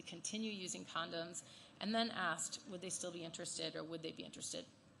 the need to continue using condoms, and then asked, would they still be interested or would they be interested?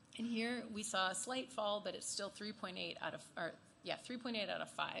 And here we saw a slight fall, but it's still 3.8 out of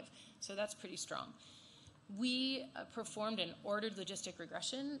 5. So that's pretty strong. We performed an ordered logistic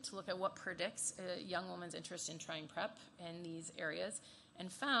regression to look at what predicts a young woman's interest in trying PrEP in these areas,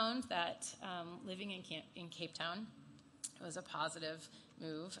 and found that living in Cape Town was a positive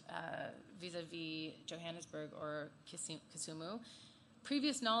move vis-a-vis Johannesburg or Kisumu.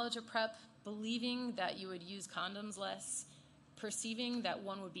 Previous knowledge of PrEP, believing that you would use condoms less, perceiving that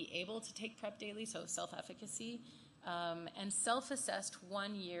one would be able to take PrEP daily, so self-efficacy, and self-assessed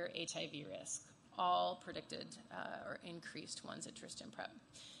 1-year HIV risk, all predicted or increased one's interest in PrEP.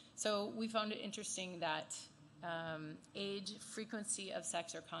 So we found it interesting that age, frequency of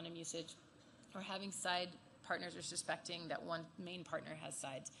sex or condom usage, or having side partners or suspecting that one main partner has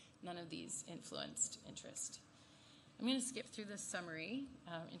sides, none of these influenced interest. I'm going to skip through this summary,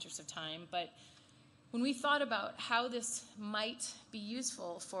 interest of time, but when we thought about how this might be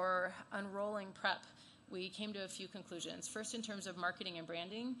useful for unrolling PrEP, we came to a few conclusions. First, in terms of marketing and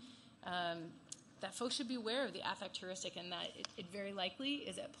branding, that folks should be aware of the affect heuristic and that it very likely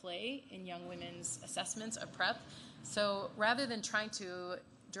is at play in young women's assessments of PrEP. So rather than trying to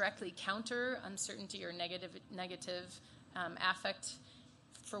directly counter uncertainty or negative affect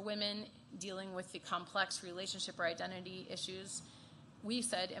for women dealing with the complex relationship or identity issues, we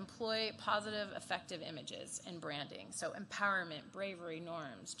said employ positive, effective images and branding. So empowerment, bravery,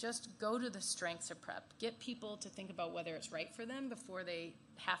 norms. Just go to the strengths of PrEP. Get people to think about whether it's right for them before they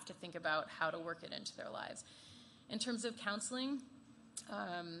have to think about how to work it into their lives. In terms of counseling,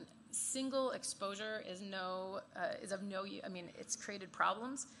 single exposure is of no use. I mean, it's created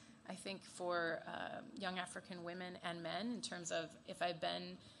problems, I think, for young African women and men in terms of, if I've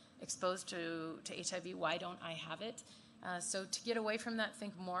been exposed to HIV, why don't I have it? So to get away from that,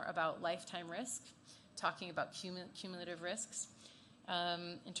 think more about lifetime risk, talking about cumulative risks.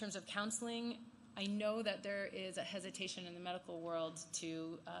 In terms of counseling, I know that there is a hesitation in the medical world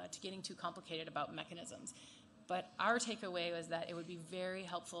to getting too complicated about mechanisms. But our takeaway was that it would be very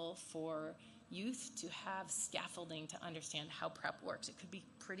helpful for youth to have scaffolding to understand how PrEP works. It could be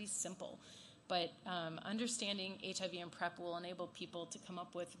pretty simple. But understanding HIV and PrEP will enable people to come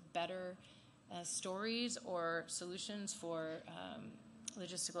up with better stories or solutions for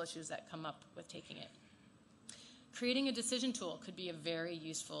logistical issues that come up with taking it. Creating a decision tool could be a very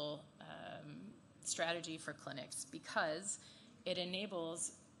useful strategy for clinics because it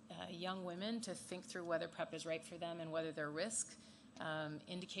enables young women to think through whether PrEP is right for them and whether their risk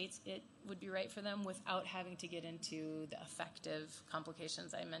indicates it would be right for them without having to get into the affective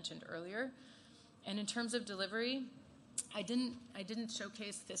complications I mentioned earlier. And in terms of delivery, I didn't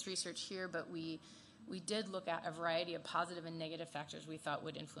showcase this research here, but we did look at a variety of positive and negative factors we thought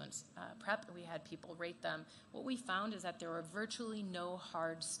would influence PrEP. We had people rate them. What we found is that there were virtually no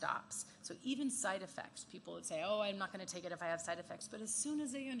hard stops. So even side effects, people would say, oh, I'm not going to take it if I have side effects. But as soon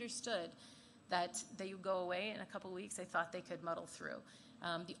as they understood that they would go away in a couple weeks, they thought they could muddle through.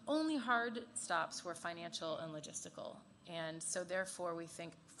 The only hard stops were financial and logistical. And so therefore, we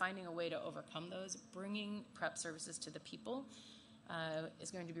think finding a way to overcome those, bringing PrEP services to the people,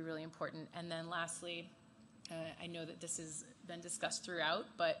 is going to be really important. And then lastly, I know that this has been discussed throughout,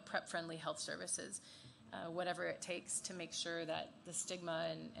 but PrEP-friendly health services, whatever it takes to make sure that the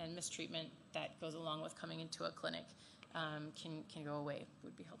stigma and mistreatment that goes along with coming into a clinic can go away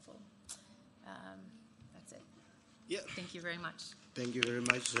would be helpful. That's it. Yeah. Thank you very much. Thank you very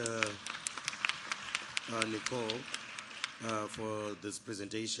much, Nicole, for this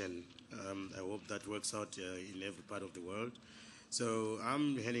presentation. I hope that works out in every part of the world. So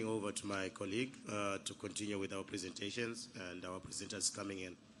I'm handing over to my colleague to continue with our presentations and our presenters coming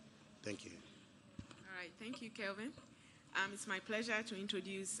in. Thank you. All right, thank you, Kelvin. It's my pleasure to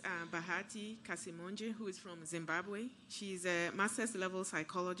introduce Bahati Kasimonje, who is from Zimbabwe. She's a master's level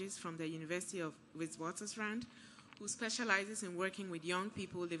psychologist from the University of Witwatersrand, who specializes in working with young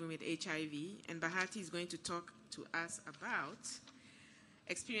people living with HIV. And Bahati is going to talk to us about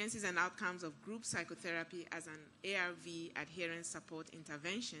experiences and outcomes of group psychotherapy as an ARV adherence support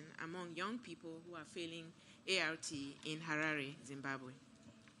intervention among young people who are failing ART in Harare, Zimbabwe.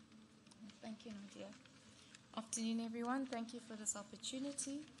 Thank you, Nadia. Afternoon, everyone. Thank you for this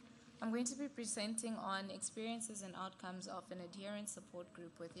opportunity. I'm going to be presenting on experiences and outcomes of an adherence support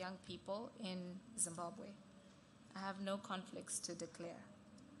group with young people in Zimbabwe. I have no conflicts to declare.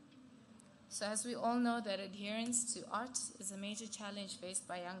 So as we all know that adherence to art is a major challenge faced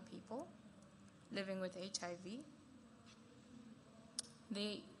by young people living with HIV.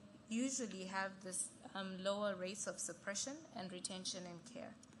 They usually have this lower rates of suppression and retention in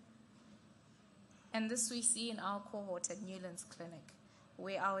care. And this we see in our cohort at Newlands Clinic,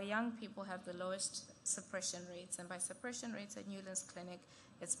 where our young people have the lowest suppression rates. And by suppression rates at Newlands Clinic,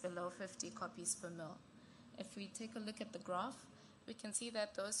 it's below 50 copies per mil. If we take a look at the graph, we can see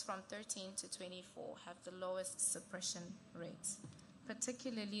that those from 13 to 24 have the lowest suppression rates,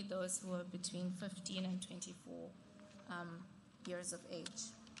 particularly those who are between 15 and 24 years of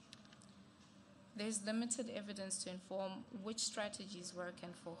age. There's limited evidence to inform which strategies work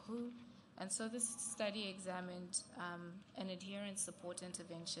and for who, and so this study examined an adherence support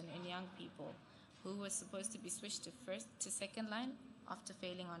intervention in young people who were supposed to be switched to second line after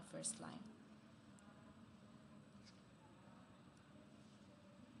failing on first line.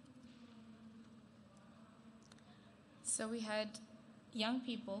 So we had young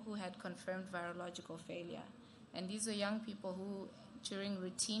people who had confirmed virological failure, and these are young people who, during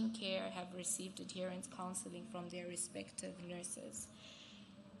routine care, have received adherence counseling from their respective nurses.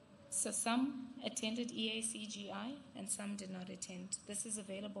 So some attended EACGI and some did not attend. This is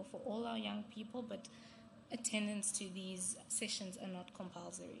available for all our young people, but attendance to these sessions are not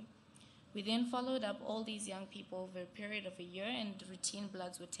compulsory. We then followed up all these young people over a period of a year, and routine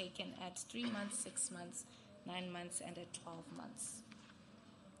bloods were taken at 3 months, 6 months, 9 months, and at 12 months.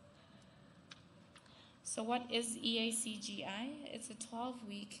 So what is EACGI? It's a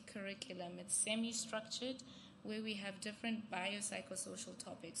 12-week curriculum. It's semi-structured, where we have different biopsychosocial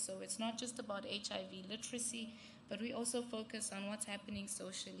topics. So it's not just about HIV literacy, but we also focus on what's happening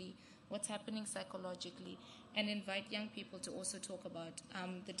socially, what's happening psychologically, and invite young people to also talk about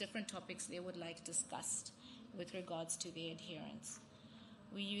the different topics they would like discussed with regards to their adherence.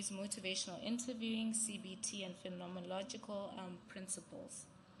 We use motivational interviewing, CBT, and phenomenological principles.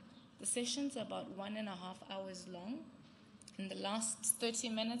 The sessions are about 1.5 hours long. In the last 30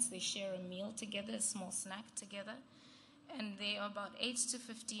 minutes, they share a meal together, a small snack together, and they are about 8 to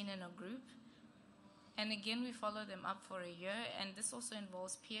 15 in a group. And again, we follow them up for a year, and this also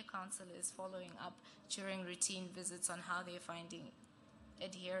involves peer counselors following up during routine visits on how they're finding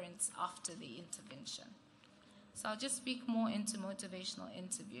adherence after the intervention. So I'll just speak more into motivational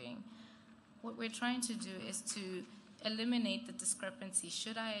interviewing. What we're trying to do is to eliminate the discrepancy,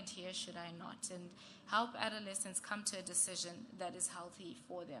 should I adhere, should I not, and help adolescents come to a decision that is healthy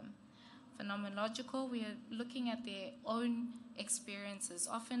for them. Phenomenological, we are looking at their own experiences.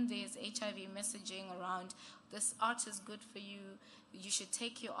 Often there's HIV messaging around, this art is good for you, you should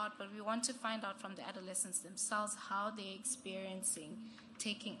take your art, but we want to find out from the adolescents themselves how they're experiencing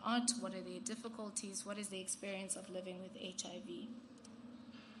taking art, what are their difficulties, what is the experience of living with HIV.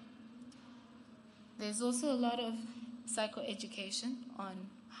 There's also a lot of psychoeducation on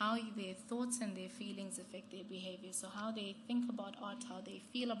how their thoughts and their feelings affect their behavior. So how they think about art, how they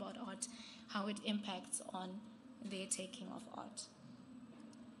feel about art, how it impacts on their taking of art.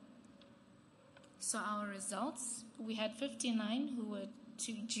 So our results, we had 59 who were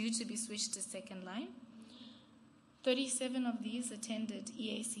due to be switched to second line. 37 of these attended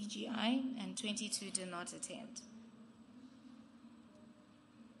EACGI and 22 did not attend.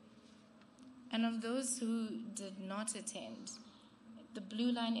 And of those who did not attend, the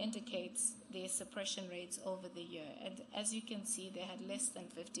blue line indicates their suppression rates over the year. And as you can see, they had less than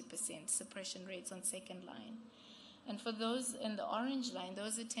 50% suppression rates on second line. And for those in the orange line,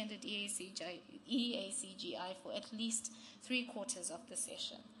 those attended EACGI for at least 3/4 of the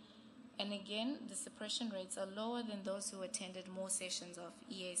session. And again, the suppression rates are lower than those who attended more sessions of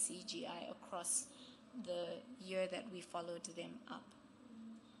EACGI across the year that we followed them up.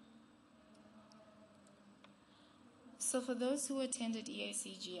 So for those who attended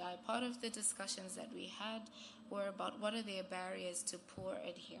EACGI, part of the discussions that we had were about what are their barriers to poor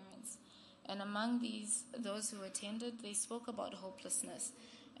adherence. And among those who attended, they spoke about hopelessness.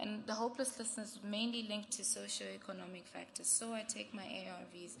 And the hopelessness is mainly linked to socioeconomic factors. So I take my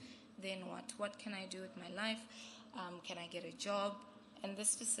ARVs, then what? What can I do with my life? Can I get a job? And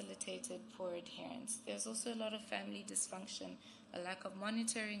this facilitated poor adherence. There's also a lot of family dysfunction, a lack of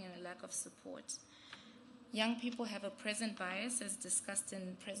monitoring, and a lack of support. Young people have a present bias, as discussed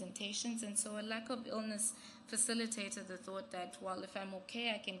in presentations, and so a lack of illness facilitated the thought that, well, if I'm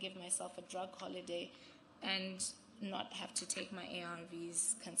okay, I can give myself a drug holiday and not have to take my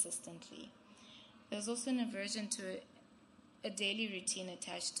ARVs consistently. There's also an aversion to a daily routine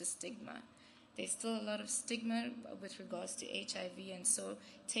attached to stigma. There's still a lot of stigma with regards to HIV, and so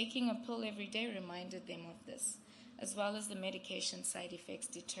taking a pill every day reminded them of this, as well as the medication side effects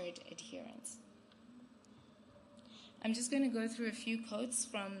deterred adherence. I'm just going to go through a few quotes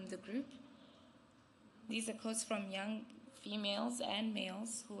from the group. These are quotes from young females and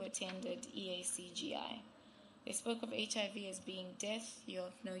males who attended EACGI. They spoke of HIV as being death, you're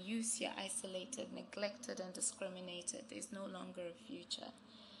of no use, you're isolated, neglected, and discriminated. There's no longer a future.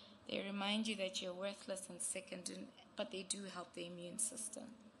 They remind you that you're worthless and sick, but they do help the immune system.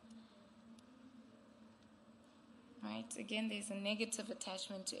 Right? Again, there's a negative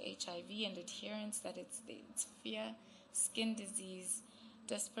attachment to HIV and adherence, that it's fear, skin disease,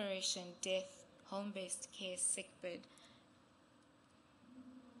 desperation, death, home-based care, sickbed.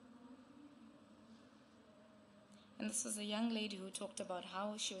 And this was a young lady who talked about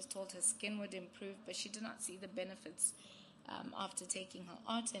how she was told her skin would improve, but she did not see the benefits after taking her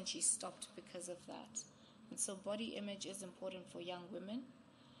art, and she stopped because of that. And so body image is important for young women.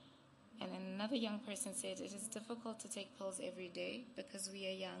 And then another young person said, it is difficult to take pills every day because we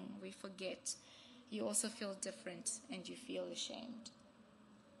are young, we forget. You also feel different and you feel ashamed.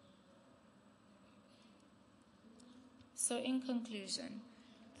 So in conclusion,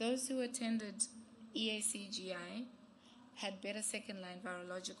 those who attended EACGI had better second-line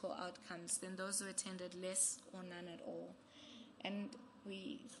virological outcomes than those who attended less or none at all. And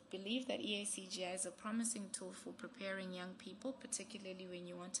we believe that EACGI is a promising tool for preparing young people, particularly when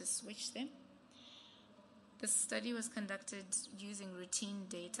you want to switch them. The study was conducted using routine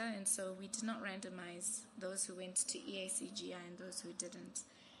data, and so we did not randomize those who went to EACGI and those who didn't.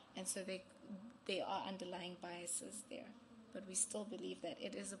 And so there are underlying biases there. But we still believe that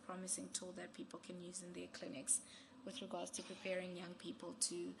it is a promising tool that people can use in their clinics with regards to preparing young people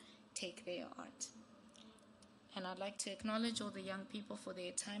to take their art. And I'd like to acknowledge all the young people for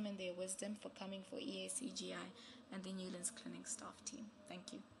their time and their wisdom for coming for EACGI and the Newlands Clinic staff team.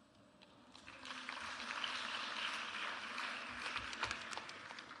 Thank you.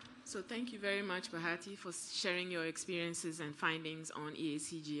 So thank you very much, Bahati, for sharing your experiences and findings on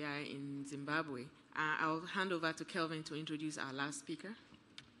EACGI in Zimbabwe. I'll hand over to Kelvin to introduce our last speaker.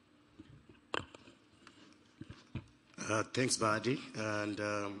 Thanks, Bahati. And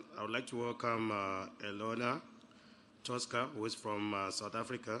I would like to welcome Elona Tosca, who is from South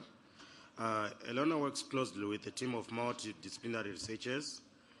Africa. Elona works closely with a team of multidisciplinary researchers,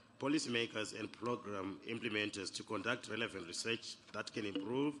 policymakers, and program implementers to conduct relevant research that can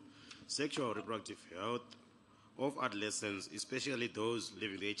improve sexual and reproductive health of adolescents, especially those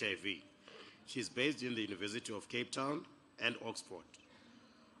living with HIV. She is based in the University of Cape Town and Oxford.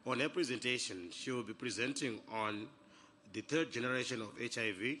 On her presentation, she will be presenting on the third generation of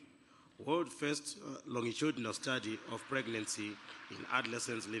HIV, world's first longitudinal study of pregnancy in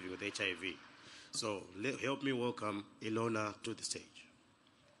adolescents living with HIV. So help me welcome Elona to the stage.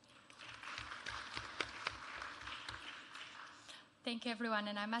 Thank you, everyone,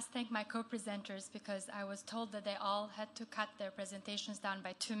 and I must thank my co-presenters because I was told that they all had to cut their presentations down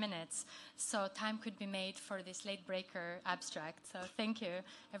by 2 minutes, so time could be made for this late breaker abstract. So thank you,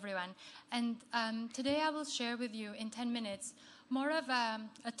 everyone. And today I will share with you in 10 minutes more of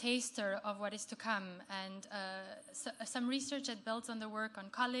a taster of what is to come, and some research that builds on the work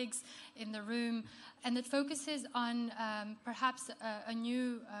on colleagues in the room, and that focuses on perhaps a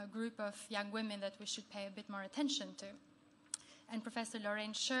new group of young women that we should pay a bit more attention to. And Professor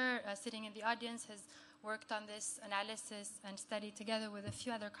Lorraine Scher, sitting in the audience, has worked on this analysis and study together with a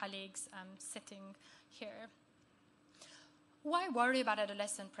few other colleagues sitting here. Why worry about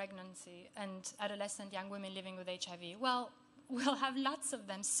adolescent pregnancy and adolescent young women living with HIV? Well, we'll have lots of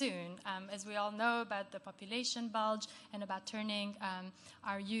them soon, as we all know about the population bulge and about turning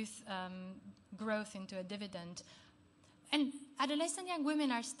our youth growth into a dividend. And adolescent young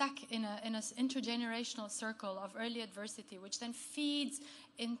women are stuck in an intergenerational circle of early adversity, which then feeds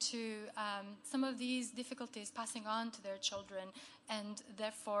into some of these difficulties passing on to their children, and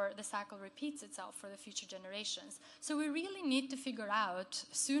therefore the cycle repeats itself for the future generations. So we really need to figure out,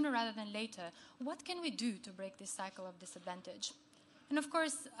 sooner rather than later, what can we do to break this cycle of disadvantage? And of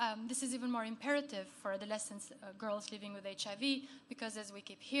course, this is even more imperative for adolescents, girls living with HIV, because as we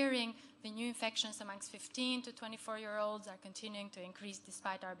keep hearing, the new infections amongst 15 to 24-year-olds are continuing to increase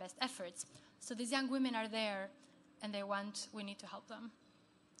despite our best efforts. So these young women are there, and we need to help them.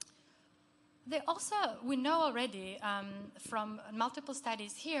 They also, we know already from multiple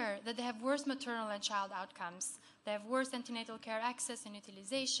studies here that they have worse maternal and child outcomes. They have worse antenatal care access and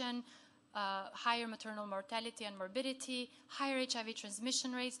utilization, higher maternal mortality and morbidity, higher HIV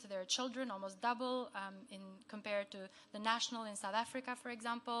transmission rates to their children, almost double compared to the national in South Africa, for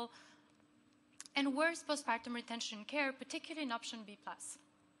example, and worse postpartum retention in care, particularly in option B+.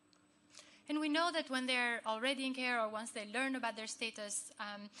 And we know that when they're already in care or once they learn about their status,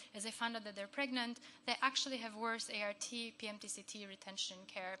 as they find out that they're pregnant, they actually have worse ART, PMTCT retention in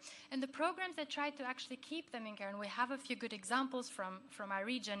care. And the programs that try to actually keep them in care, and we have a few good examples from our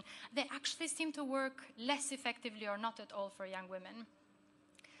region, they actually seem to work less effectively or not at all for young women.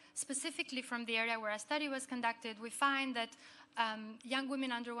 Specifically from the area where a study was conducted, we find that young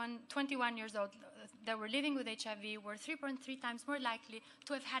women under 21 years old that were living with HIV were 3.3 times more likely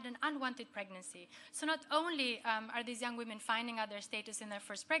to have had an unwanted pregnancy. So not only are these young women finding out their status in their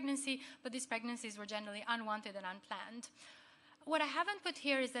first pregnancy, but these pregnancies were generally unwanted and unplanned. What I haven't put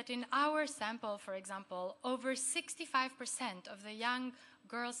here is that in our sample, for example, over 65% of the young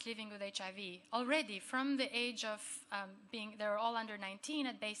girls living with HIV, already from the age of they were all under 19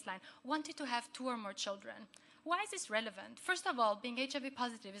 at baseline, wanted to have 2 or more children. Why is this relevant? First of all, being HIV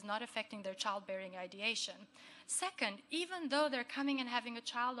positive is not affecting their childbearing ideation. Second, even though they're coming and having a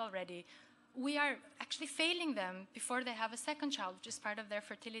child already, we are actually failing them before they have a second child, which is part of their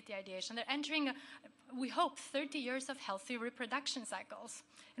fertility ideation. They're entering, we hope, 30 years of healthy reproduction cycles,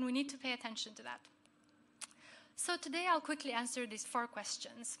 and we need to pay attention to that. So today I'll quickly answer these 4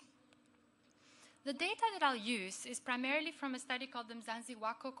 questions. The data that I'll use is primarily from a study called the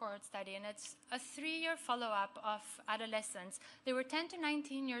Mzansi-Wako cohort study, and it's a 3-year follow-up of adolescents. They were 10 to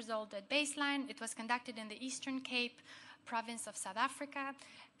 19 years old at baseline. It was conducted in the Eastern Cape province of South Africa,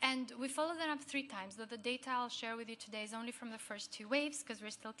 and we followed them up 3 times, though the data I'll share with you today is only from the first 2 waves because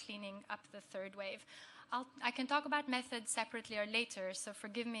we're still cleaning up the 3rd wave. I can talk about methods separately or later, so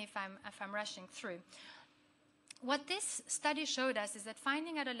forgive me if I'm rushing through. What this study showed us is that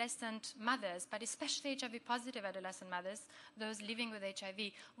finding adolescent mothers, but especially HIV-positive adolescent mothers, those living with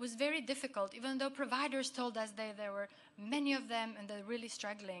HIV, was very difficult, even though providers told us there were many of them and they're really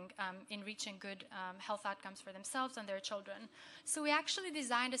struggling in reaching good health outcomes for themselves and their children. So we actually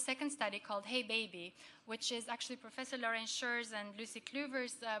designed a second study called Hey Baby, which is actually Professor Lauren Scher's and Lucy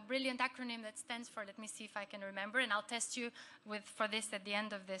Kluver's brilliant acronym that stands for, let me see if I can remember, and I'll test you for this at the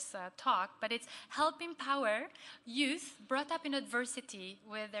end of this talk, but it's Help Empower Youth Brought Up in Adversity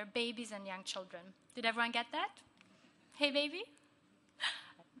with Their Babies and Young Children. Did everyone get that? Hey Baby?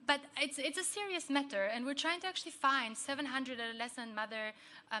 But it's a serious matter, and we're trying to actually find 700 adolescent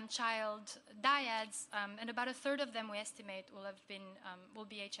mother-child dyads, and about a third of them we estimate will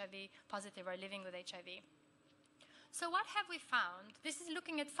be HIV positive or living with HIV. So what have we found? This is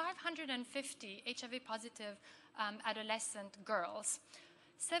looking at 550 HIV positive adolescent girls.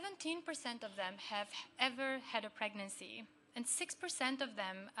 17% of them have ever had a pregnancy, and 6% of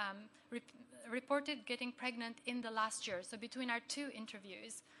them reported getting pregnant in the last year, so between our 2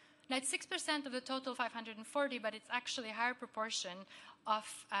 interviews. Now, it's 6% of the total 540, but it's actually a higher proportion of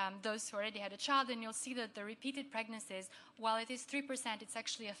those who already had a child, and you'll see that the repeated pregnancies, while it is 3%, it's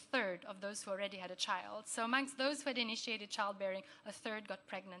actually a third of those who already had a child. So amongst those who had initiated childbearing, a third got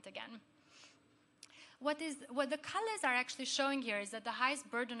pregnant again. What the colors are actually showing here is that the highest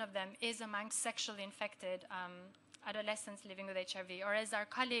burden of them is amongst sexually infected adolescents living with HIV, or as our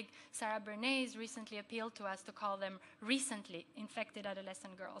colleague Sarah Bernays recently appealed to us to call them recently infected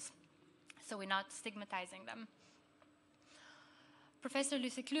adolescent girls. So we're not stigmatizing them. Professor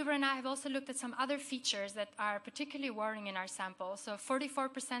Lucy Kluver and I have also looked at some other features that are particularly worrying in our sample. So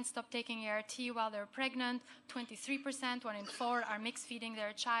 44% stopped taking ART while they're pregnant, 23%, 1 in 4, are mixed feeding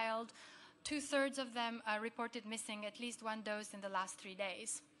their child, 2/3 of them reported missing at least 1 dose in the last 3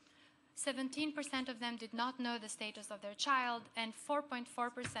 days. 17% of them did not know the status of their child, and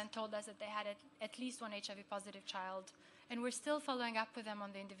 4.4% told us that they had at least 1 HIV-positive child, and we're still following up with them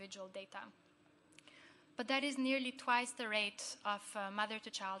on the individual data. But that is nearly twice the rate of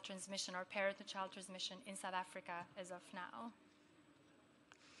mother-to-child transmission or parent-to-child transmission in South Africa as of now.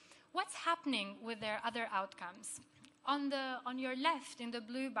 What's happening with their other outcomes? On your left, in the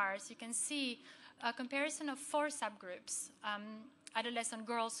blue bars, you can see a comparison of 4 subgroups. Adolescent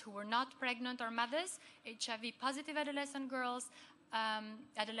girls who were not pregnant or mothers, HIV-positive adolescent girls,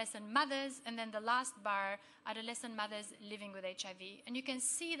 adolescent mothers, and then the last bar, adolescent mothers living with HIV. And you can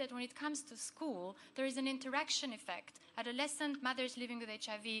see that when it comes to school, there is an interaction effect. Adolescent mothers living with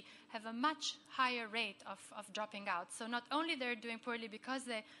HIV have a much higher rate of dropping out. So not only they're doing poorly because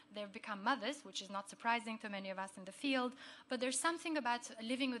they've become mothers, which is not surprising to many of us in the field, but there's something about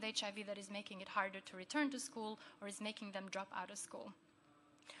living with HIV that is making it harder to return to school or is making them drop out of school.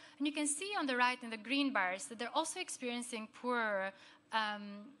 And you can see on the right in the green bars that they're also experiencing poorer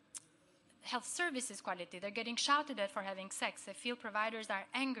health services quality. They're getting shouted at for having sex. They feel providers are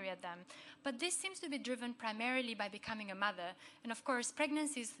angry at them. But this seems to be driven primarily by becoming a mother. And of course,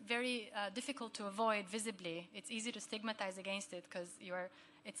 pregnancy is very difficult to avoid visibly. It's easy to stigmatize against it because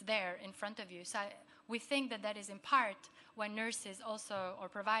it's there in front of you. So we think that is in part why nurses also, or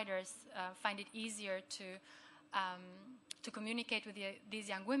providers, find it easier to communicate with these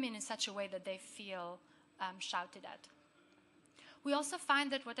young women in such a way that they feel shouted at. We also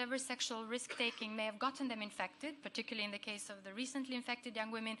find that whatever sexual risk-taking may have gotten them infected, particularly in the case of the recently infected young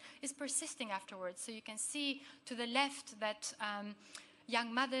women, is persisting afterwards. So you can see to the left that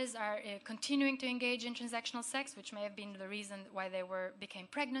young mothers are continuing to engage in transactional sex, which may have been the reason why they became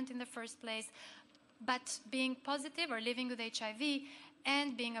pregnant in the first place. But being positive or living with HIV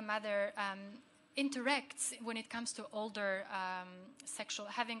and being a mother interacts when it comes to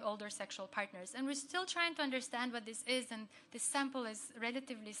having older sexual partners. And we're still trying to understand what this is, and this sample is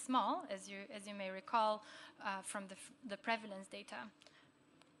relatively small, as you may recall from the prevalence data.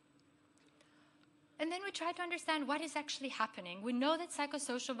 And then we try to understand what is actually happening. We know that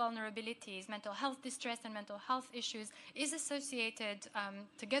psychosocial vulnerabilities, mental health distress, and mental health issues is associated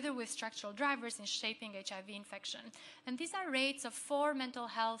together with structural drivers in shaping HIV infection. And these are rates of 4 mental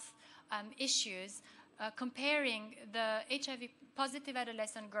health issues comparing the HIV-positive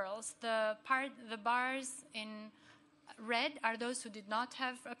adolescent girls. The bars in red are those who did not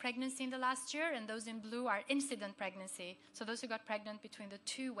have a pregnancy in the last year, and those in blue are incident pregnancy, so those who got pregnant between the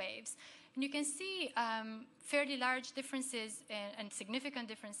 2 waves. And you can see fairly large differences and significant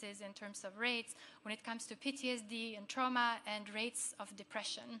differences in terms of rates when it comes to PTSD and trauma and rates of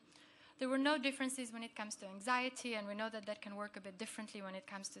depression. There were no differences when it comes to anxiety, and we know that can work a bit differently when it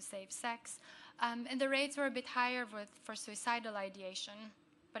comes to safe sex. And the rates were a bit higher for suicidal ideation,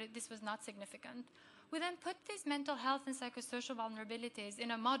 but this was not significant. We then put these mental health and psychosocial vulnerabilities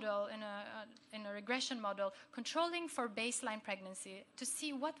in a model, in a regression model, controlling for baseline pregnancy to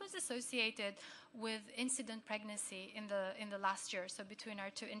see what was associated with incident pregnancy in the last year, so between our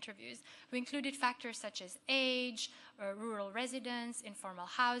 2 interviews. We included factors such as age, rural residence, informal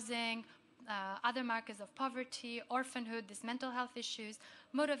housing, other markers of poverty, orphanhood, these mental health issues,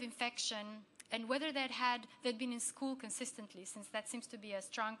 mode of infection, and whether they'd been in school consistently, since that seems to be a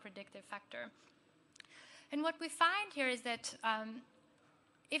strong predictive factor. And what we find here is that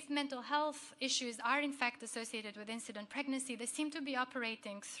if mental health issues are in fact associated with incident pregnancy, they seem to be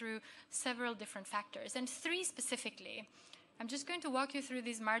operating through several different factors, and 3 specifically. I'm just going to walk you through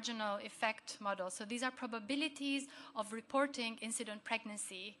these marginal effect models. So these are probabilities of reporting incident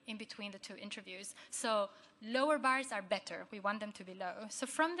pregnancy in between the 2 interviews. So lower bars are better. We want them to be low. So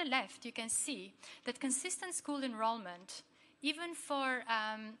from the left, you can see that consistent school enrollment, even for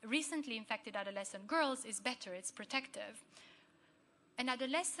recently infected adolescent girls, is better. It's protective. And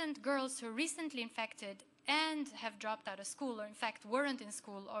adolescent girls who are recently infected and have dropped out of school, or in fact weren't in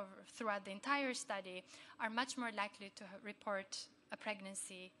school throughout the entire study, are much more likely to report a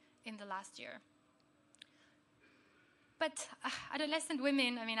pregnancy in the last year. But adolescent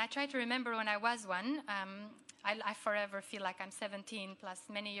women, I try to remember when I was one. I forever feel like I'm 17 plus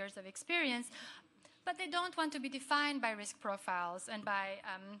many years of experience. But they don't want to be defined by risk profiles and by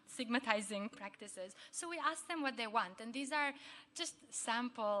stigmatizing practices. So we asked them what they want. And these are just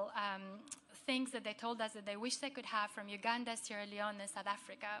sample things that they told us that they wish they could have from Uganda, Sierra Leone, and South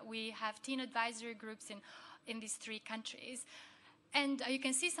Africa. We have teen advisory groups in these 3 countries. And you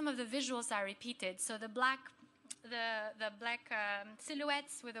can see some of the visuals are repeated. So the black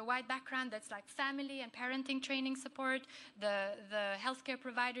silhouettes with a white background, that's like family and parenting training support. The healthcare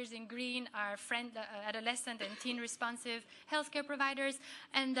providers in green are adolescent and teen responsive healthcare providers.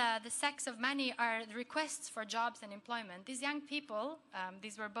 And the sacks of money are the requests for jobs and employment. These young people,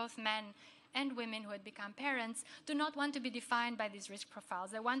 these were both men and women who had become parents, do not want to be defined by these risk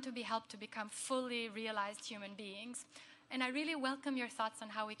profiles. They want to be helped to become fully realized human beings. And I really welcome your thoughts on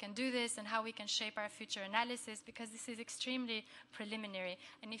how we can do this and how we can shape our future analysis, because this is extremely preliminary.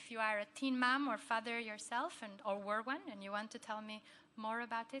 And if you are a teen mom or father yourself, or were one, and you want to tell me more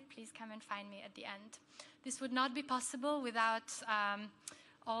about it, please come and find me at the end. This would not be possible without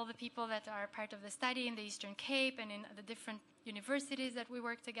all the people that are part of the study in the Eastern Cape and in the different universities that we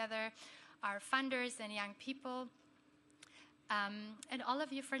work together, our funders and young people, and all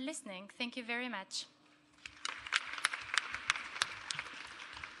of you for listening. Thank you very much.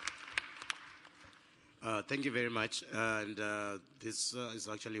 Thank you very much. And this is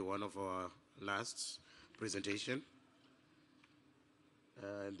actually one of our last presentation.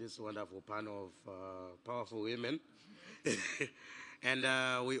 And this wonderful panel of powerful women. And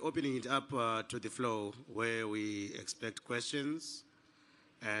we're opening it up to the floor, where we expect questions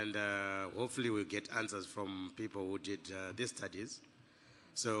and hopefully we'll get answers from people who did these studies.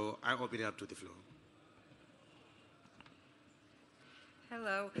 So I open it up to the floor.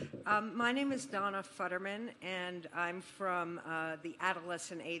 Hello, my name is Donna Futterman, and I'm from the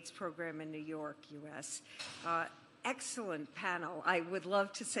Adolescent AIDS Program in New York, U.S. Excellent panel. I would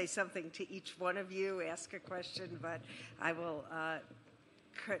love to say something to each one of you, ask a question, but I will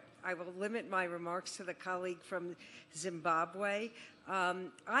limit my remarks to the colleague from Zimbabwe.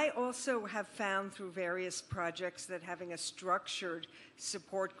 I also have found through various projects that having a structured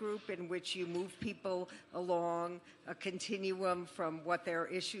support group in which you move people along a continuum from what their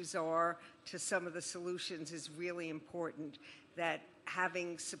issues are to some of the solutions is really important. That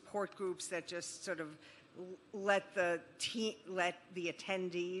having support groups that just sort of let the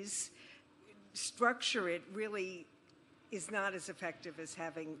attendees structure it really is not as effective as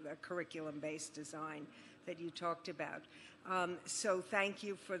having a curriculum-based design that you talked about. So thank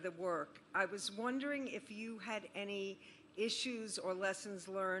you for the work. I was wondering if you had any issues or lessons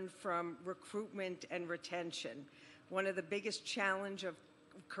learned from recruitment and retention. One of the biggest challenge of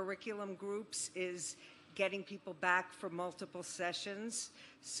curriculum groups is getting people back for multiple sessions.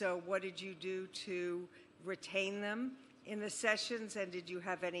 So what did you do to retain them in the sessions, and did you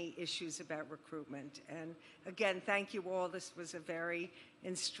have any issues about recruitment? And again, thank you all. This was a very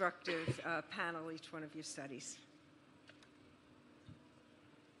instructive panel, each one of your studies.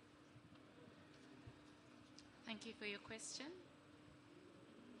 Thank you for your question.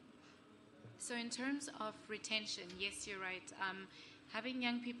 So in terms of retention, yes, you're right. Having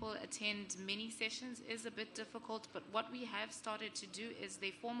young people attend many sessions is a bit difficult, but what we have started to do is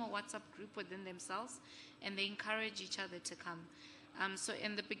they form a WhatsApp group within themselves and they encourage each other to come. So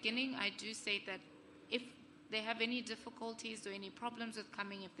in the beginning, I do say that if they have any difficulties or any problems with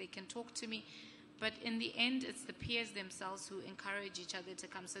coming, if they can talk to me, but in the end, it's the peers themselves who encourage each other to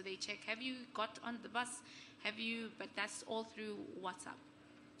come. So they check, have you got on the bus? Have you, but that's all through WhatsApp.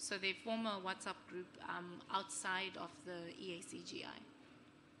 So they form a WhatsApp group outside of the EACGI.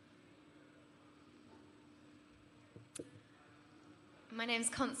 My name is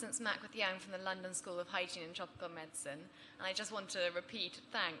Constance Mackworth-Young from the London School of Hygiene and Tropical Medicine, and I just want to repeat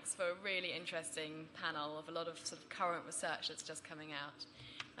thanks for a really interesting panel of a lot of sort of current research that's just coming out.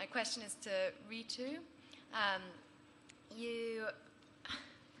 My question is to Ritu.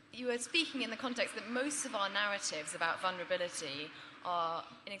 You were speaking in the context that most of our narratives about vulnerability are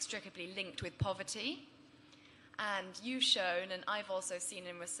inextricably linked with poverty. And you've shown, and I've also seen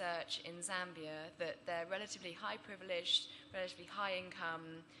in research in Zambia, that they're relatively high privileged, relatively high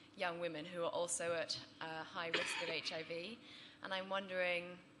income young women who are also at high risk of HIV. And I'm wondering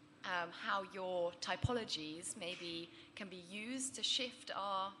how your typologies maybe can be used to shift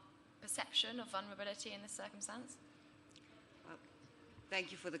our perception of vulnerability in this circumstance.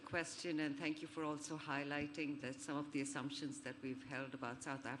 Thank you for the question, and thank you for also highlighting that some of the assumptions that we've held about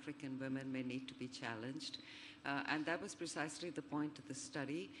South African women may need to be challenged. And that was precisely the point of the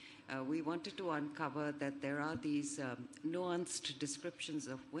study. We wanted to uncover that there are these nuanced descriptions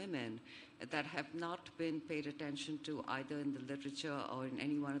of women that have not been paid attention to either in the literature or in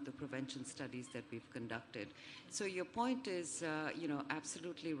any one of the prevention studies that we've conducted. So your point is,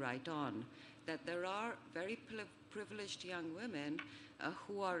 absolutely right on, that there are very privileged young women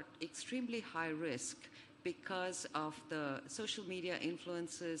who are extremely high risk because of the social media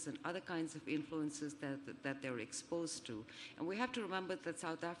influences and other kinds of influences that they're exposed to. And we have to remember that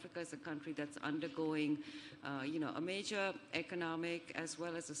South Africa is a country that's undergoing, a major economic as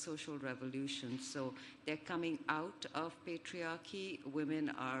well as a social revolution. So they're coming out of patriarchy.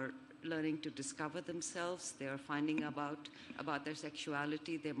 Women are learning to discover themselves. They're finding about their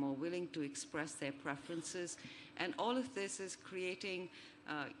sexuality. They're more willing to express their preferences. And all of this is creating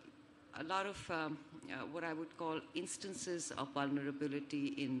a lot of what I would call instances of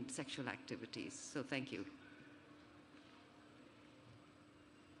vulnerability in sexual activities. So thank you.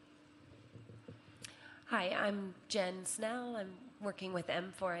 Hi, I'm Jen Snell. I'm working with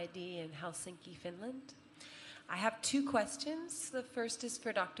M4ID in Helsinki, Finland. I have two questions. The first is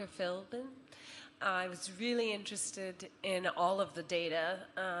for Dr. Philbin. I was really interested in all of the data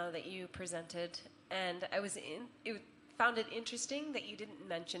that you presented, and found it interesting that you didn't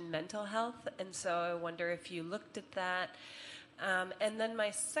mention mental health, and so I wonder if you looked at that. And then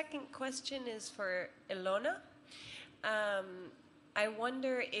my second question is for Ilona. I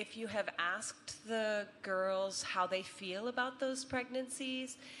wonder if you have asked the girls how they feel about those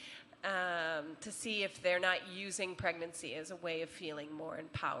pregnancies, to see if they're not using pregnancy as a way of feeling more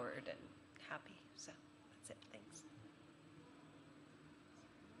empowered and happy. So that's it. Thanks.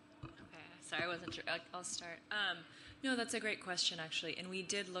 Okay, Sorry, I wasn't sure. I'll start. No, that's a great question, actually. And we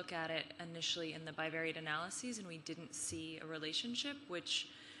did look at it initially in the bivariate analyses, and we didn't see a relationship, which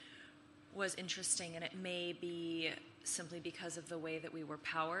was interesting. And it may be simply because of the way that we were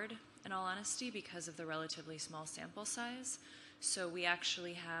powered, in all honesty, because of the relatively small sample size. So we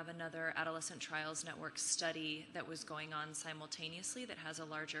actually have another Adolescent Trials Network study that was going on simultaneously that has a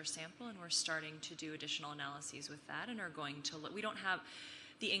larger sample, and we're starting to do additional analyses with that and are going to look. We don't have,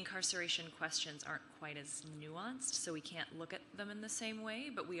 the incarceration questions aren't quite as nuanced, so we can't look at them in the same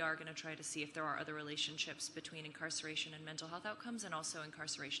way, but we are going to try to see if there are other relationships between incarceration and mental health outcomes, and also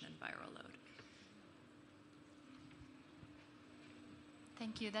incarceration and viral load.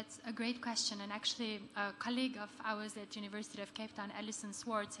 Thank you. That's a great question. And actually, a colleague of ours at University of Cape Town, Alison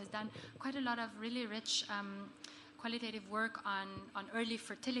Swartz, has done quite a lot of really rich qualitative work on early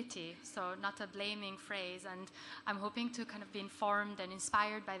fertility. So not a blaming phrase. And I'm hoping to kind of be informed and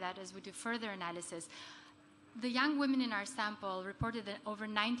inspired by that as we do further analysis. The young women in our sample reported that over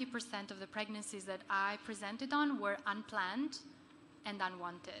 90% of the pregnancies that I presented on were unplanned and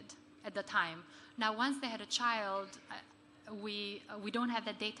unwanted at the time. Now, once they had a child, we don't have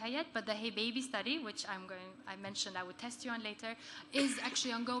that data yet, but the Hey Baby study, which I mentioned I would test you on later, is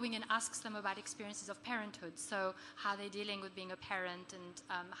actually ongoing and asks them about experiences of parenthood. So how they're dealing with being a parent, and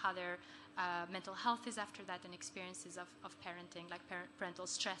how their mental health is after that, and experiences of parenting, like parental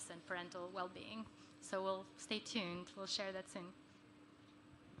stress and parental well-being. So we'll stay tuned. We'll share that soon.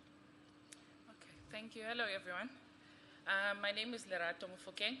 Okay, thank you. Hello, everyone. My name is Lerato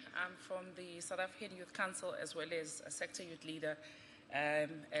Mufokeng. I'm from the South African Youth Council, as well as a sector youth leader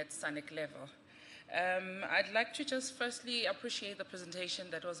at SANEC level. I'd like to just firstly appreciate the presentation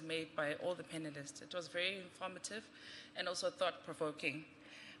that was made by all the panelists. It was very informative and also thought-provoking.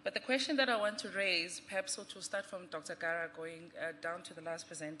 But the question that I want to raise, perhaps to start from Dr. Gara going down to the last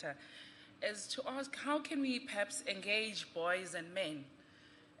presenter, is to ask how can we perhaps engage boys and men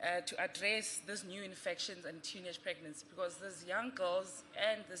to address these new infections and teenage pregnancy, because these young girls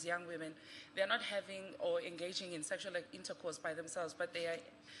and these young women, they're not having or engaging in sexual intercourse by themselves, but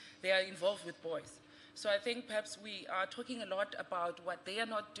they are involved with boys. So I think perhaps we are talking a lot about what they are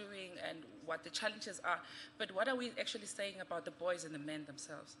not doing and what the challenges are, but what are we actually saying about the boys and the men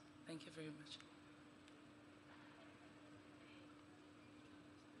themselves? Thank you very much.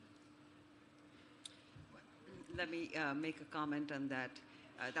 Let me make a comment on that.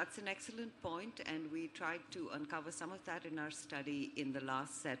 That's an excellent point, and we tried to uncover some of that in our study in the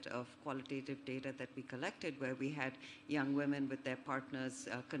last set of qualitative data that we collected, where we had young women with their partners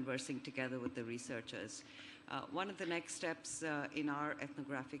conversing together with the researchers. One of the next steps in our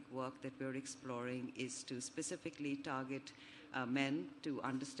ethnographic work that we're exploring is to specifically target men to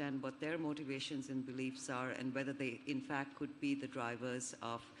understand what their motivations and beliefs are, and whether they in fact could be the drivers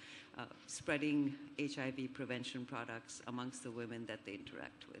of spreading HIV prevention products amongst the women that they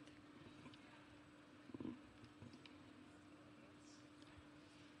interact with.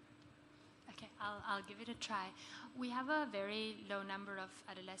 Okay, I'll give it a try. We have a very low number of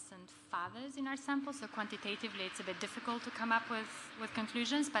adolescent fathers in our sample, so quantitatively it's a bit difficult to come up with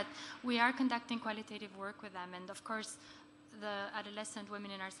conclusions, but we are conducting qualitative work with them, and of course the adolescent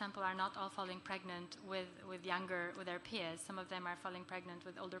women in our sample are not all falling pregnant with their peers. Some of them are falling pregnant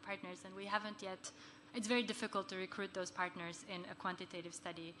with older partners, and we haven't yet. It's very difficult to recruit those partners in a quantitative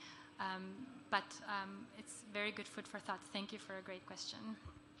study, but it's very good food for thought. Thank you for a great question.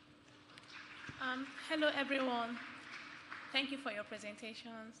 Hello, everyone. Thank you for your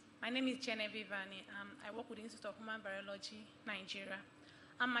presentations. My name is Genevieve Vani. I work with the Institute of Human Biology, Nigeria.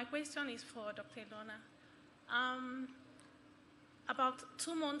 My question is for Dr. Ilona. About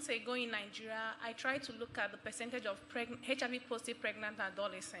 2 months ago in Nigeria, I tried to look at the percentage of HIV-positive pregnant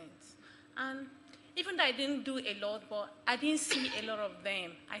adolescents. And even though I didn't do a lot, but I didn't see a lot of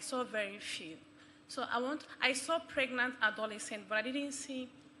them. I saw very few. So I saw pregnant adolescents, but I didn't see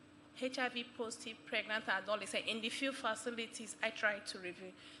HIV-positive pregnant adolescents in the few facilities I tried to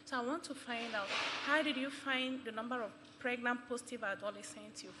review. So I want to find out, how did you find the number of pregnant positive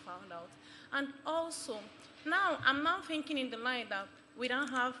adolescents you found out? And also, I'm now thinking in the line that we don't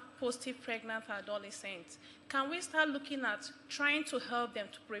have positive pregnant adolescents. Can we start looking at trying to help them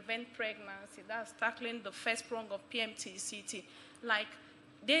to prevent pregnancy? That's tackling the first prong of PMTCT. Like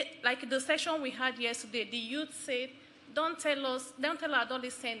the session we had yesterday, the youth said, don't tell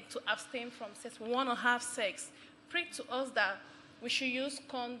adolescents to abstain from sex. We want to have sex. Preach to us that we should use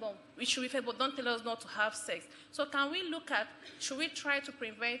condom. We should be fair, but don't tell us not to have sex. So can we look at, should we try to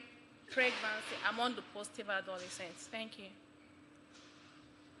prevent pregnancy among the positive adolescents? Thank you.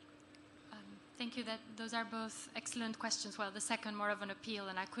 Thank you. Those are both excellent questions. Well, the second more of an appeal,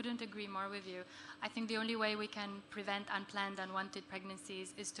 and I couldn't agree more with you. I think the only way we can prevent unplanned, unwanted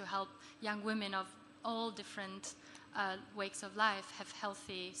pregnancies is to help young women of all different wakes of life have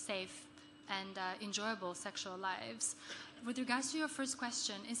healthy, safe, and enjoyable sexual lives. With regards to your first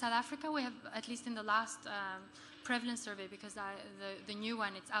question, in South Africa, we have, at least in the last prevalence survey, because the new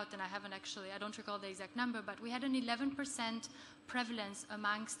one, it's out and I don't recall the exact number, but we had an 11% prevalence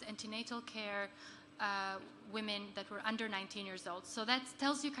amongst antenatal care women that were under 19 years old. So that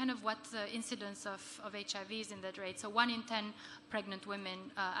tells you kind of what the incidence of HIV is in that rate. So 1 in 10 pregnant women,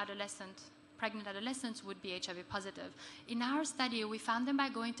 pregnant adolescents would be HIV positive. In our study, we found them by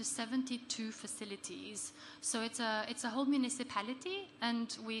going to 72 facilities. So it's a whole municipality,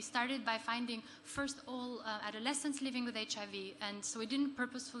 and we started by finding first all adolescents living with HIV, and so we didn't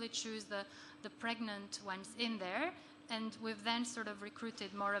purposefully choose the pregnant ones in there, and we've then sort of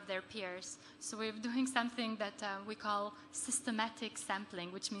recruited more of their peers. So we're doing something that we call systematic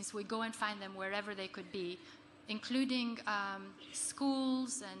sampling, which means we go and find them wherever they could be, including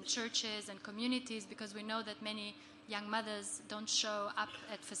schools and churches and communities, because we know that many young mothers don't show up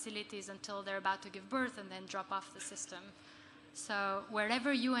at facilities until they're about to give birth and then drop off the system. So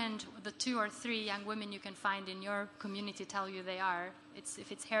wherever you and the 2 or 3 young women you can find in your community tell you they are, if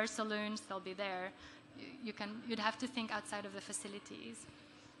it's hair salons, they'll be there. You'd have to think outside of the facilities.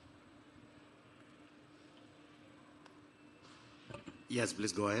 Yes,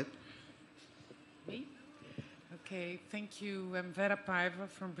 please go ahead. Me? Okay, thank you. I'm Vera Paiva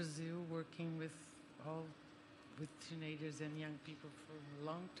from Brazil, working with teenagers and young people for a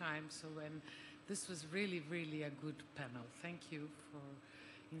long time. And this was really, really a good panel. Thank you for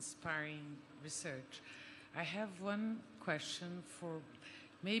inspiring research. I have one question for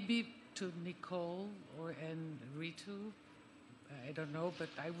maybe to Nicole and Ritu. I don't know, but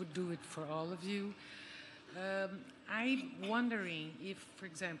I would do it for all of you. I'm wondering if, for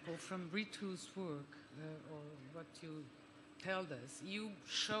example, from Ritu's work, or what you tell us, you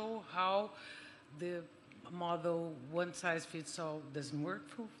show how the model one size fits all doesn't work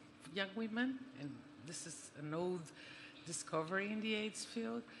for young women, and this is an old discovery in the AIDS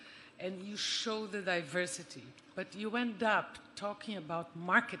field, and you show the diversity, but you end up talking about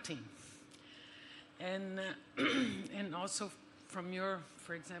marketing. And also from your,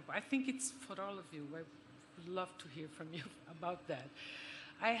 for example, I think it's for all of you, I would love to hear from you about that.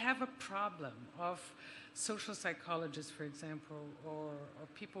 I have a problem of social psychologists, for example, or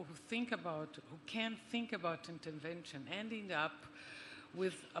people who can think about intervention, ending up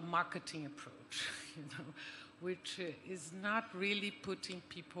with a marketing approach, which is not really putting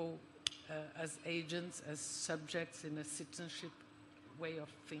people as agents, as subjects in a citizenship way of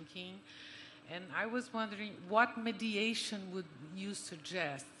thinking. And I was wondering, what mediation would you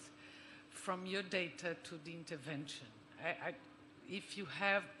suggest from your data to the intervention? If you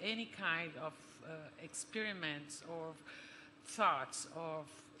have any kind of experiments or thoughts of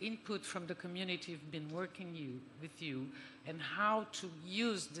input from the community who've been working with you, and how to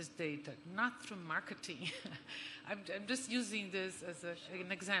use this data, not through marketing. I'm just using this as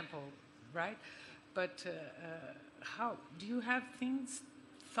an example, right? But how do you have things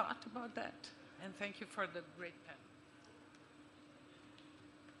thought about that? And thank you for the great panel.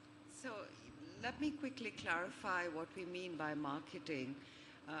 So let me quickly clarify what we mean by marketing.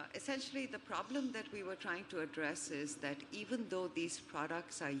 Essentially, the problem that we were trying to address is that even though these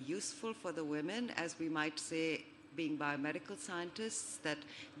products are useful for the women, as we might say, being biomedical scientists, that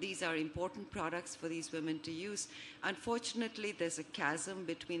these are important products for these women to use, unfortunately, there's a chasm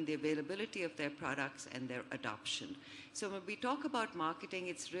between the availability of their products and their adoption. So when we talk about marketing,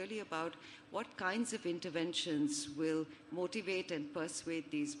 it's really about what kinds of interventions will motivate and persuade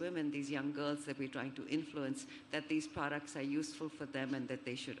these women, these young girls that we're trying to influence, that these products are useful for them and that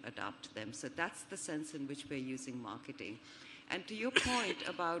they should adopt them. So that's the sense in which we're using marketing. And to your point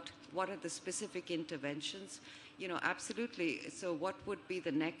about what are the specific interventions, absolutely. So what would be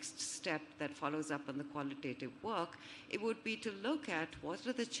the next step that follows up on the qualitative work? It would be to look at what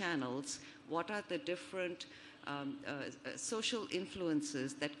are the channels, what are the different social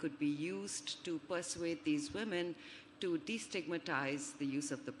influences that could be used to persuade these women to destigmatize the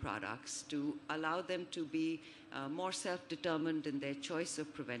use of the products, to allow them to be more self-determined in their choice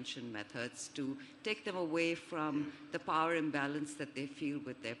of prevention methods, to take them away from the power imbalance that they feel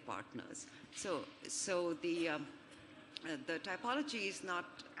with their partners. So the typology is not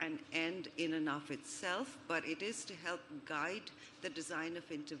an end in and of itself, but it is to help guide the design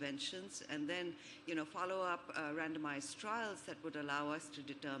of interventions and then, follow up randomized trials that would allow us to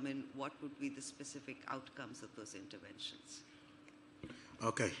determine what would be the specific outcomes of those interventions.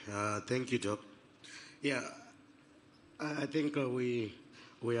 Okay, thank you, Doc. Yeah, I think we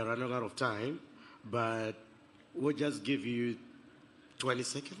are running out of time, but we'll just give you 20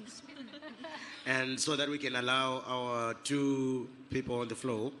 seconds. And so that we can allow our two people on the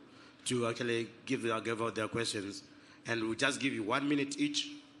floor to actually give out their questions. And we'll just give you 1 minute each,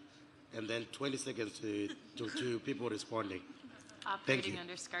 and then 20 seconds to people responding. Operating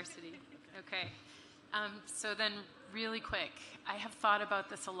under scarcity. Okay. So then, really quick, I have thought about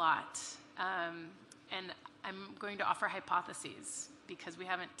this a lot, and I'm going to offer hypotheses because we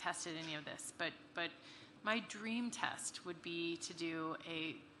haven't tested any of this. But my dream test would be to do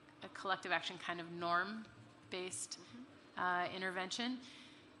a collective action kind of norm-based intervention.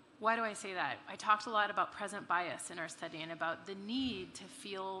 Why do I say that? I talked a lot about present bias in our study and about the need to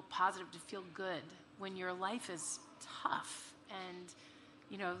feel positive, to feel good when your life is tough and,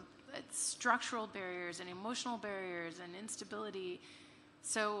 you know, structural barriers and emotional barriers and instability.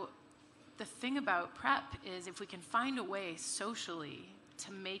 So the thing about PrEP is if we can find a way socially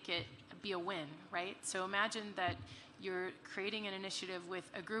to make it be a win, right? So imagine that you're creating an initiative with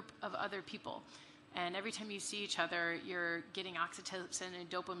a group of other people. And every time you see each other, you're getting oxytocin and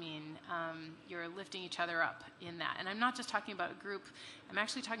dopamine. You're lifting each other up in that. And I'm not just talking about a group. I'm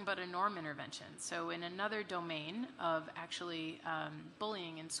actually talking about a norm intervention. So in another domain of actually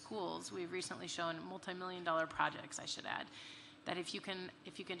bullying in schools, we've recently shown multi-million-dollar projects, I should add, that if you can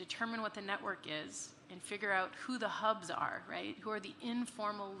determine what the network is and figure out who the hubs are, right, who are the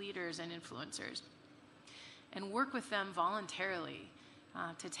informal leaders and influencers, and work with them voluntarily,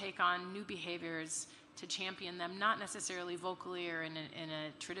 to take on new behaviors, to champion them, not necessarily vocally or in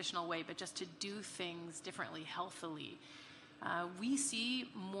a traditional way, but just to do things differently, healthily. We see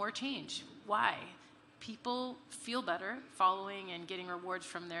more change. Why? People feel better following and getting rewards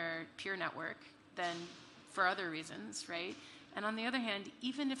from their peer network than for other reasons, right? And on the other hand,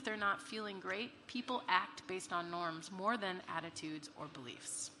 even if they're not feeling great, people act based on norms more than attitudes or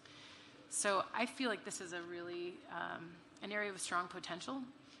beliefs. So I feel like this is a really an area of strong potential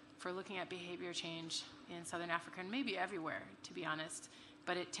for looking at behavior change in Southern Africa and maybe everywhere, to be honest.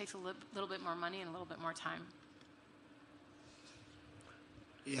 But it takes a little bit more money and a little bit more time.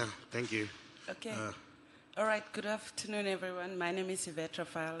 Yeah, thank you. Okay. All right, good afternoon, everyone. My name is Yvette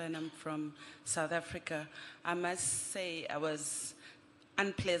Rafael, and I'm from South Africa. I must say I was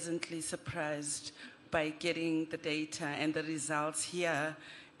unpleasantly surprised by getting the data and the results here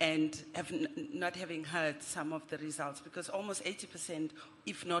and not having heard some of the results, because almost 80%,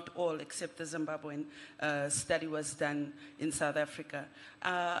 if not all, except the Zimbabwean study was done in South Africa.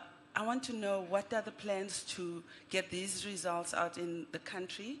 I want to know what are the plans to get these results out in the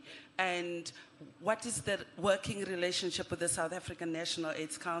country, and what is the working relationship with the South African National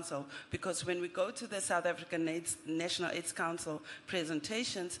AIDS Council? Because when we go to the South African National AIDS Council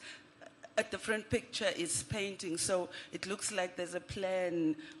presentations, a different picture is painting, so it looks like there's a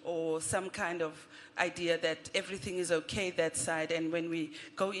plan or some kind of idea that everything is okay that side, and when we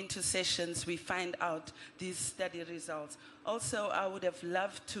go into sessions, we find out these study results. Also, I would have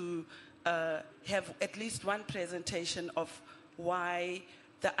loved to have at least one presentation of why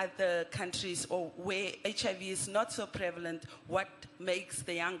the other countries, or where HIV is not so prevalent, what makes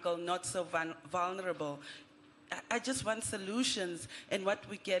the young girl not so vulnerable. I just want solutions, and what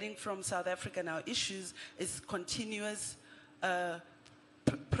we're getting from South Africa now issues is continuous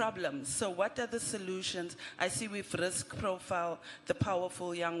problems. So what are the solutions? I see with risk profile, the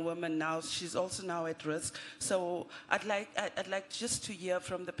powerful young woman now, she's also now at risk. So I'd like just to hear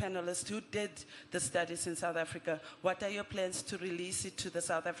from the panelists who did the studies in South Africa. What are your plans to release it to the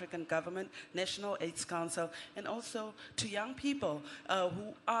South African government, National AIDS Council, and also to young people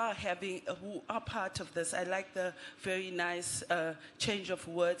who are part of this? I like the very nice change of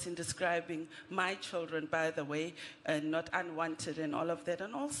words in describing my children, by the way, and not unwanted and all of that.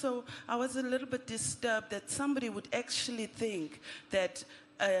 And also, I was a little bit disturbed that somebody would actually think that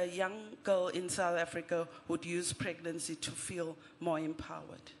a young girl in South Africa would use pregnancy to feel more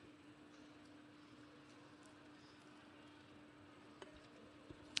empowered.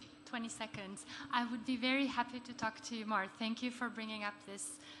 "20 seconds. I would be very happy to talk to you more. Thank you for bringing up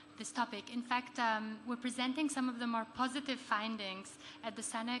this topic. In fact, we're presenting some of the more positive findings at the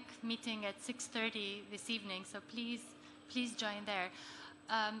SANEC meeting at 6:30 this evening, so please join there.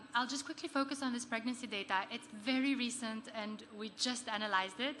 I'll just quickly focus on this pregnancy data. It's very recent, and we just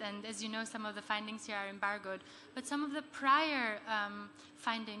analyzed it. And as you know, some of the findings here are embargoed. But some of the prior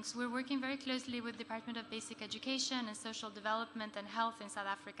findings, we're working very closely with Department of Basic Education and Social Development and Health in South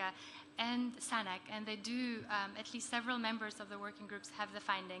Africa and SANAC, and they do, at least several members of the working groups have the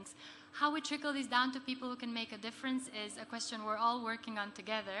findings. How we trickle these down to people who can make a difference is a question we're all working on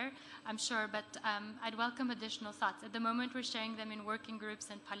together, I'm sure, but I'd welcome additional thoughts. At the moment, we're sharing them in working groups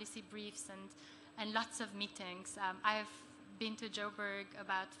and policy briefs and lots of meetings. I've been to Joburg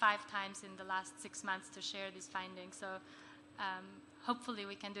about 5 times in the last 6 months to share these findings, so hopefully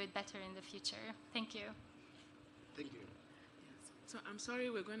we can do it better in the future. Thank you. Thank you. So I'm sorry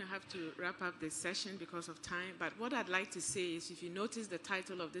we're going to have to wrap up this session because of time, but what I'd like to say is if you notice the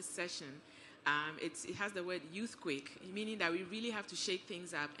title of this session, it has the word youthquake, meaning that we really have to shake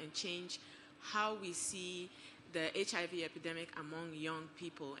things up and change how we see the HIV epidemic among young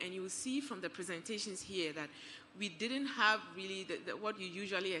people. And you will see from the presentations here that we didn't have really what you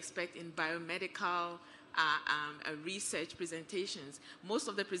usually expect in biomedical research presentations. Most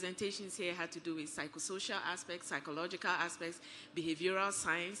of the presentations here had to do with psychosocial aspects, psychological aspects, behavioral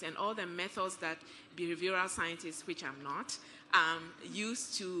science, and all the methods that behavioral scientists, which I'm not,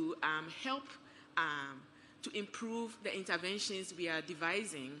 use to help to improve the interventions we are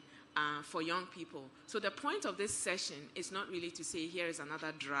devising for young people. So the point of this session is not really to say here is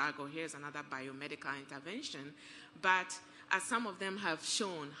another drug or here's another biomedical intervention, but as some of them have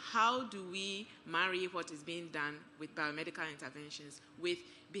shown, how do we marry what is being done with biomedical interventions with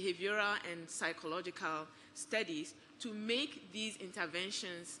behavioral and psychological studies to make these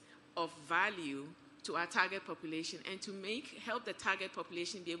interventions of value to our target population and to help the target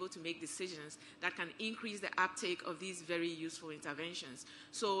population be able to make decisions that can increase the uptake of these very useful interventions.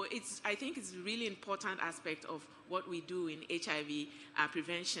 So I think it's a really important aspect of what we do in HIV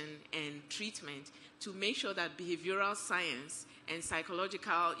prevention and treatment to make sure that behavioral science and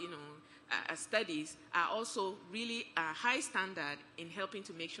psychological, studies are also really a high standard in helping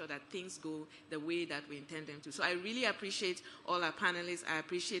to make sure that things go the way that we intend them to. So I really appreciate all our panelists. I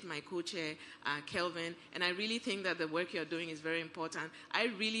appreciate my co-chair, Kelvin, and I really think that the work you're doing is very important. I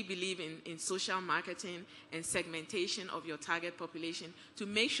really believe in social marketing and segmentation of your target population to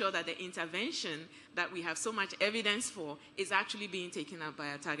make sure that the intervention that we have so much evidence for is actually being taken up by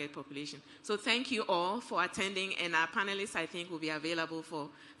our target population. So thank you all for attending, and our panelists, I think, will be available for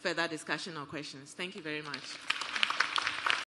further discussion or questions. Thank you very much.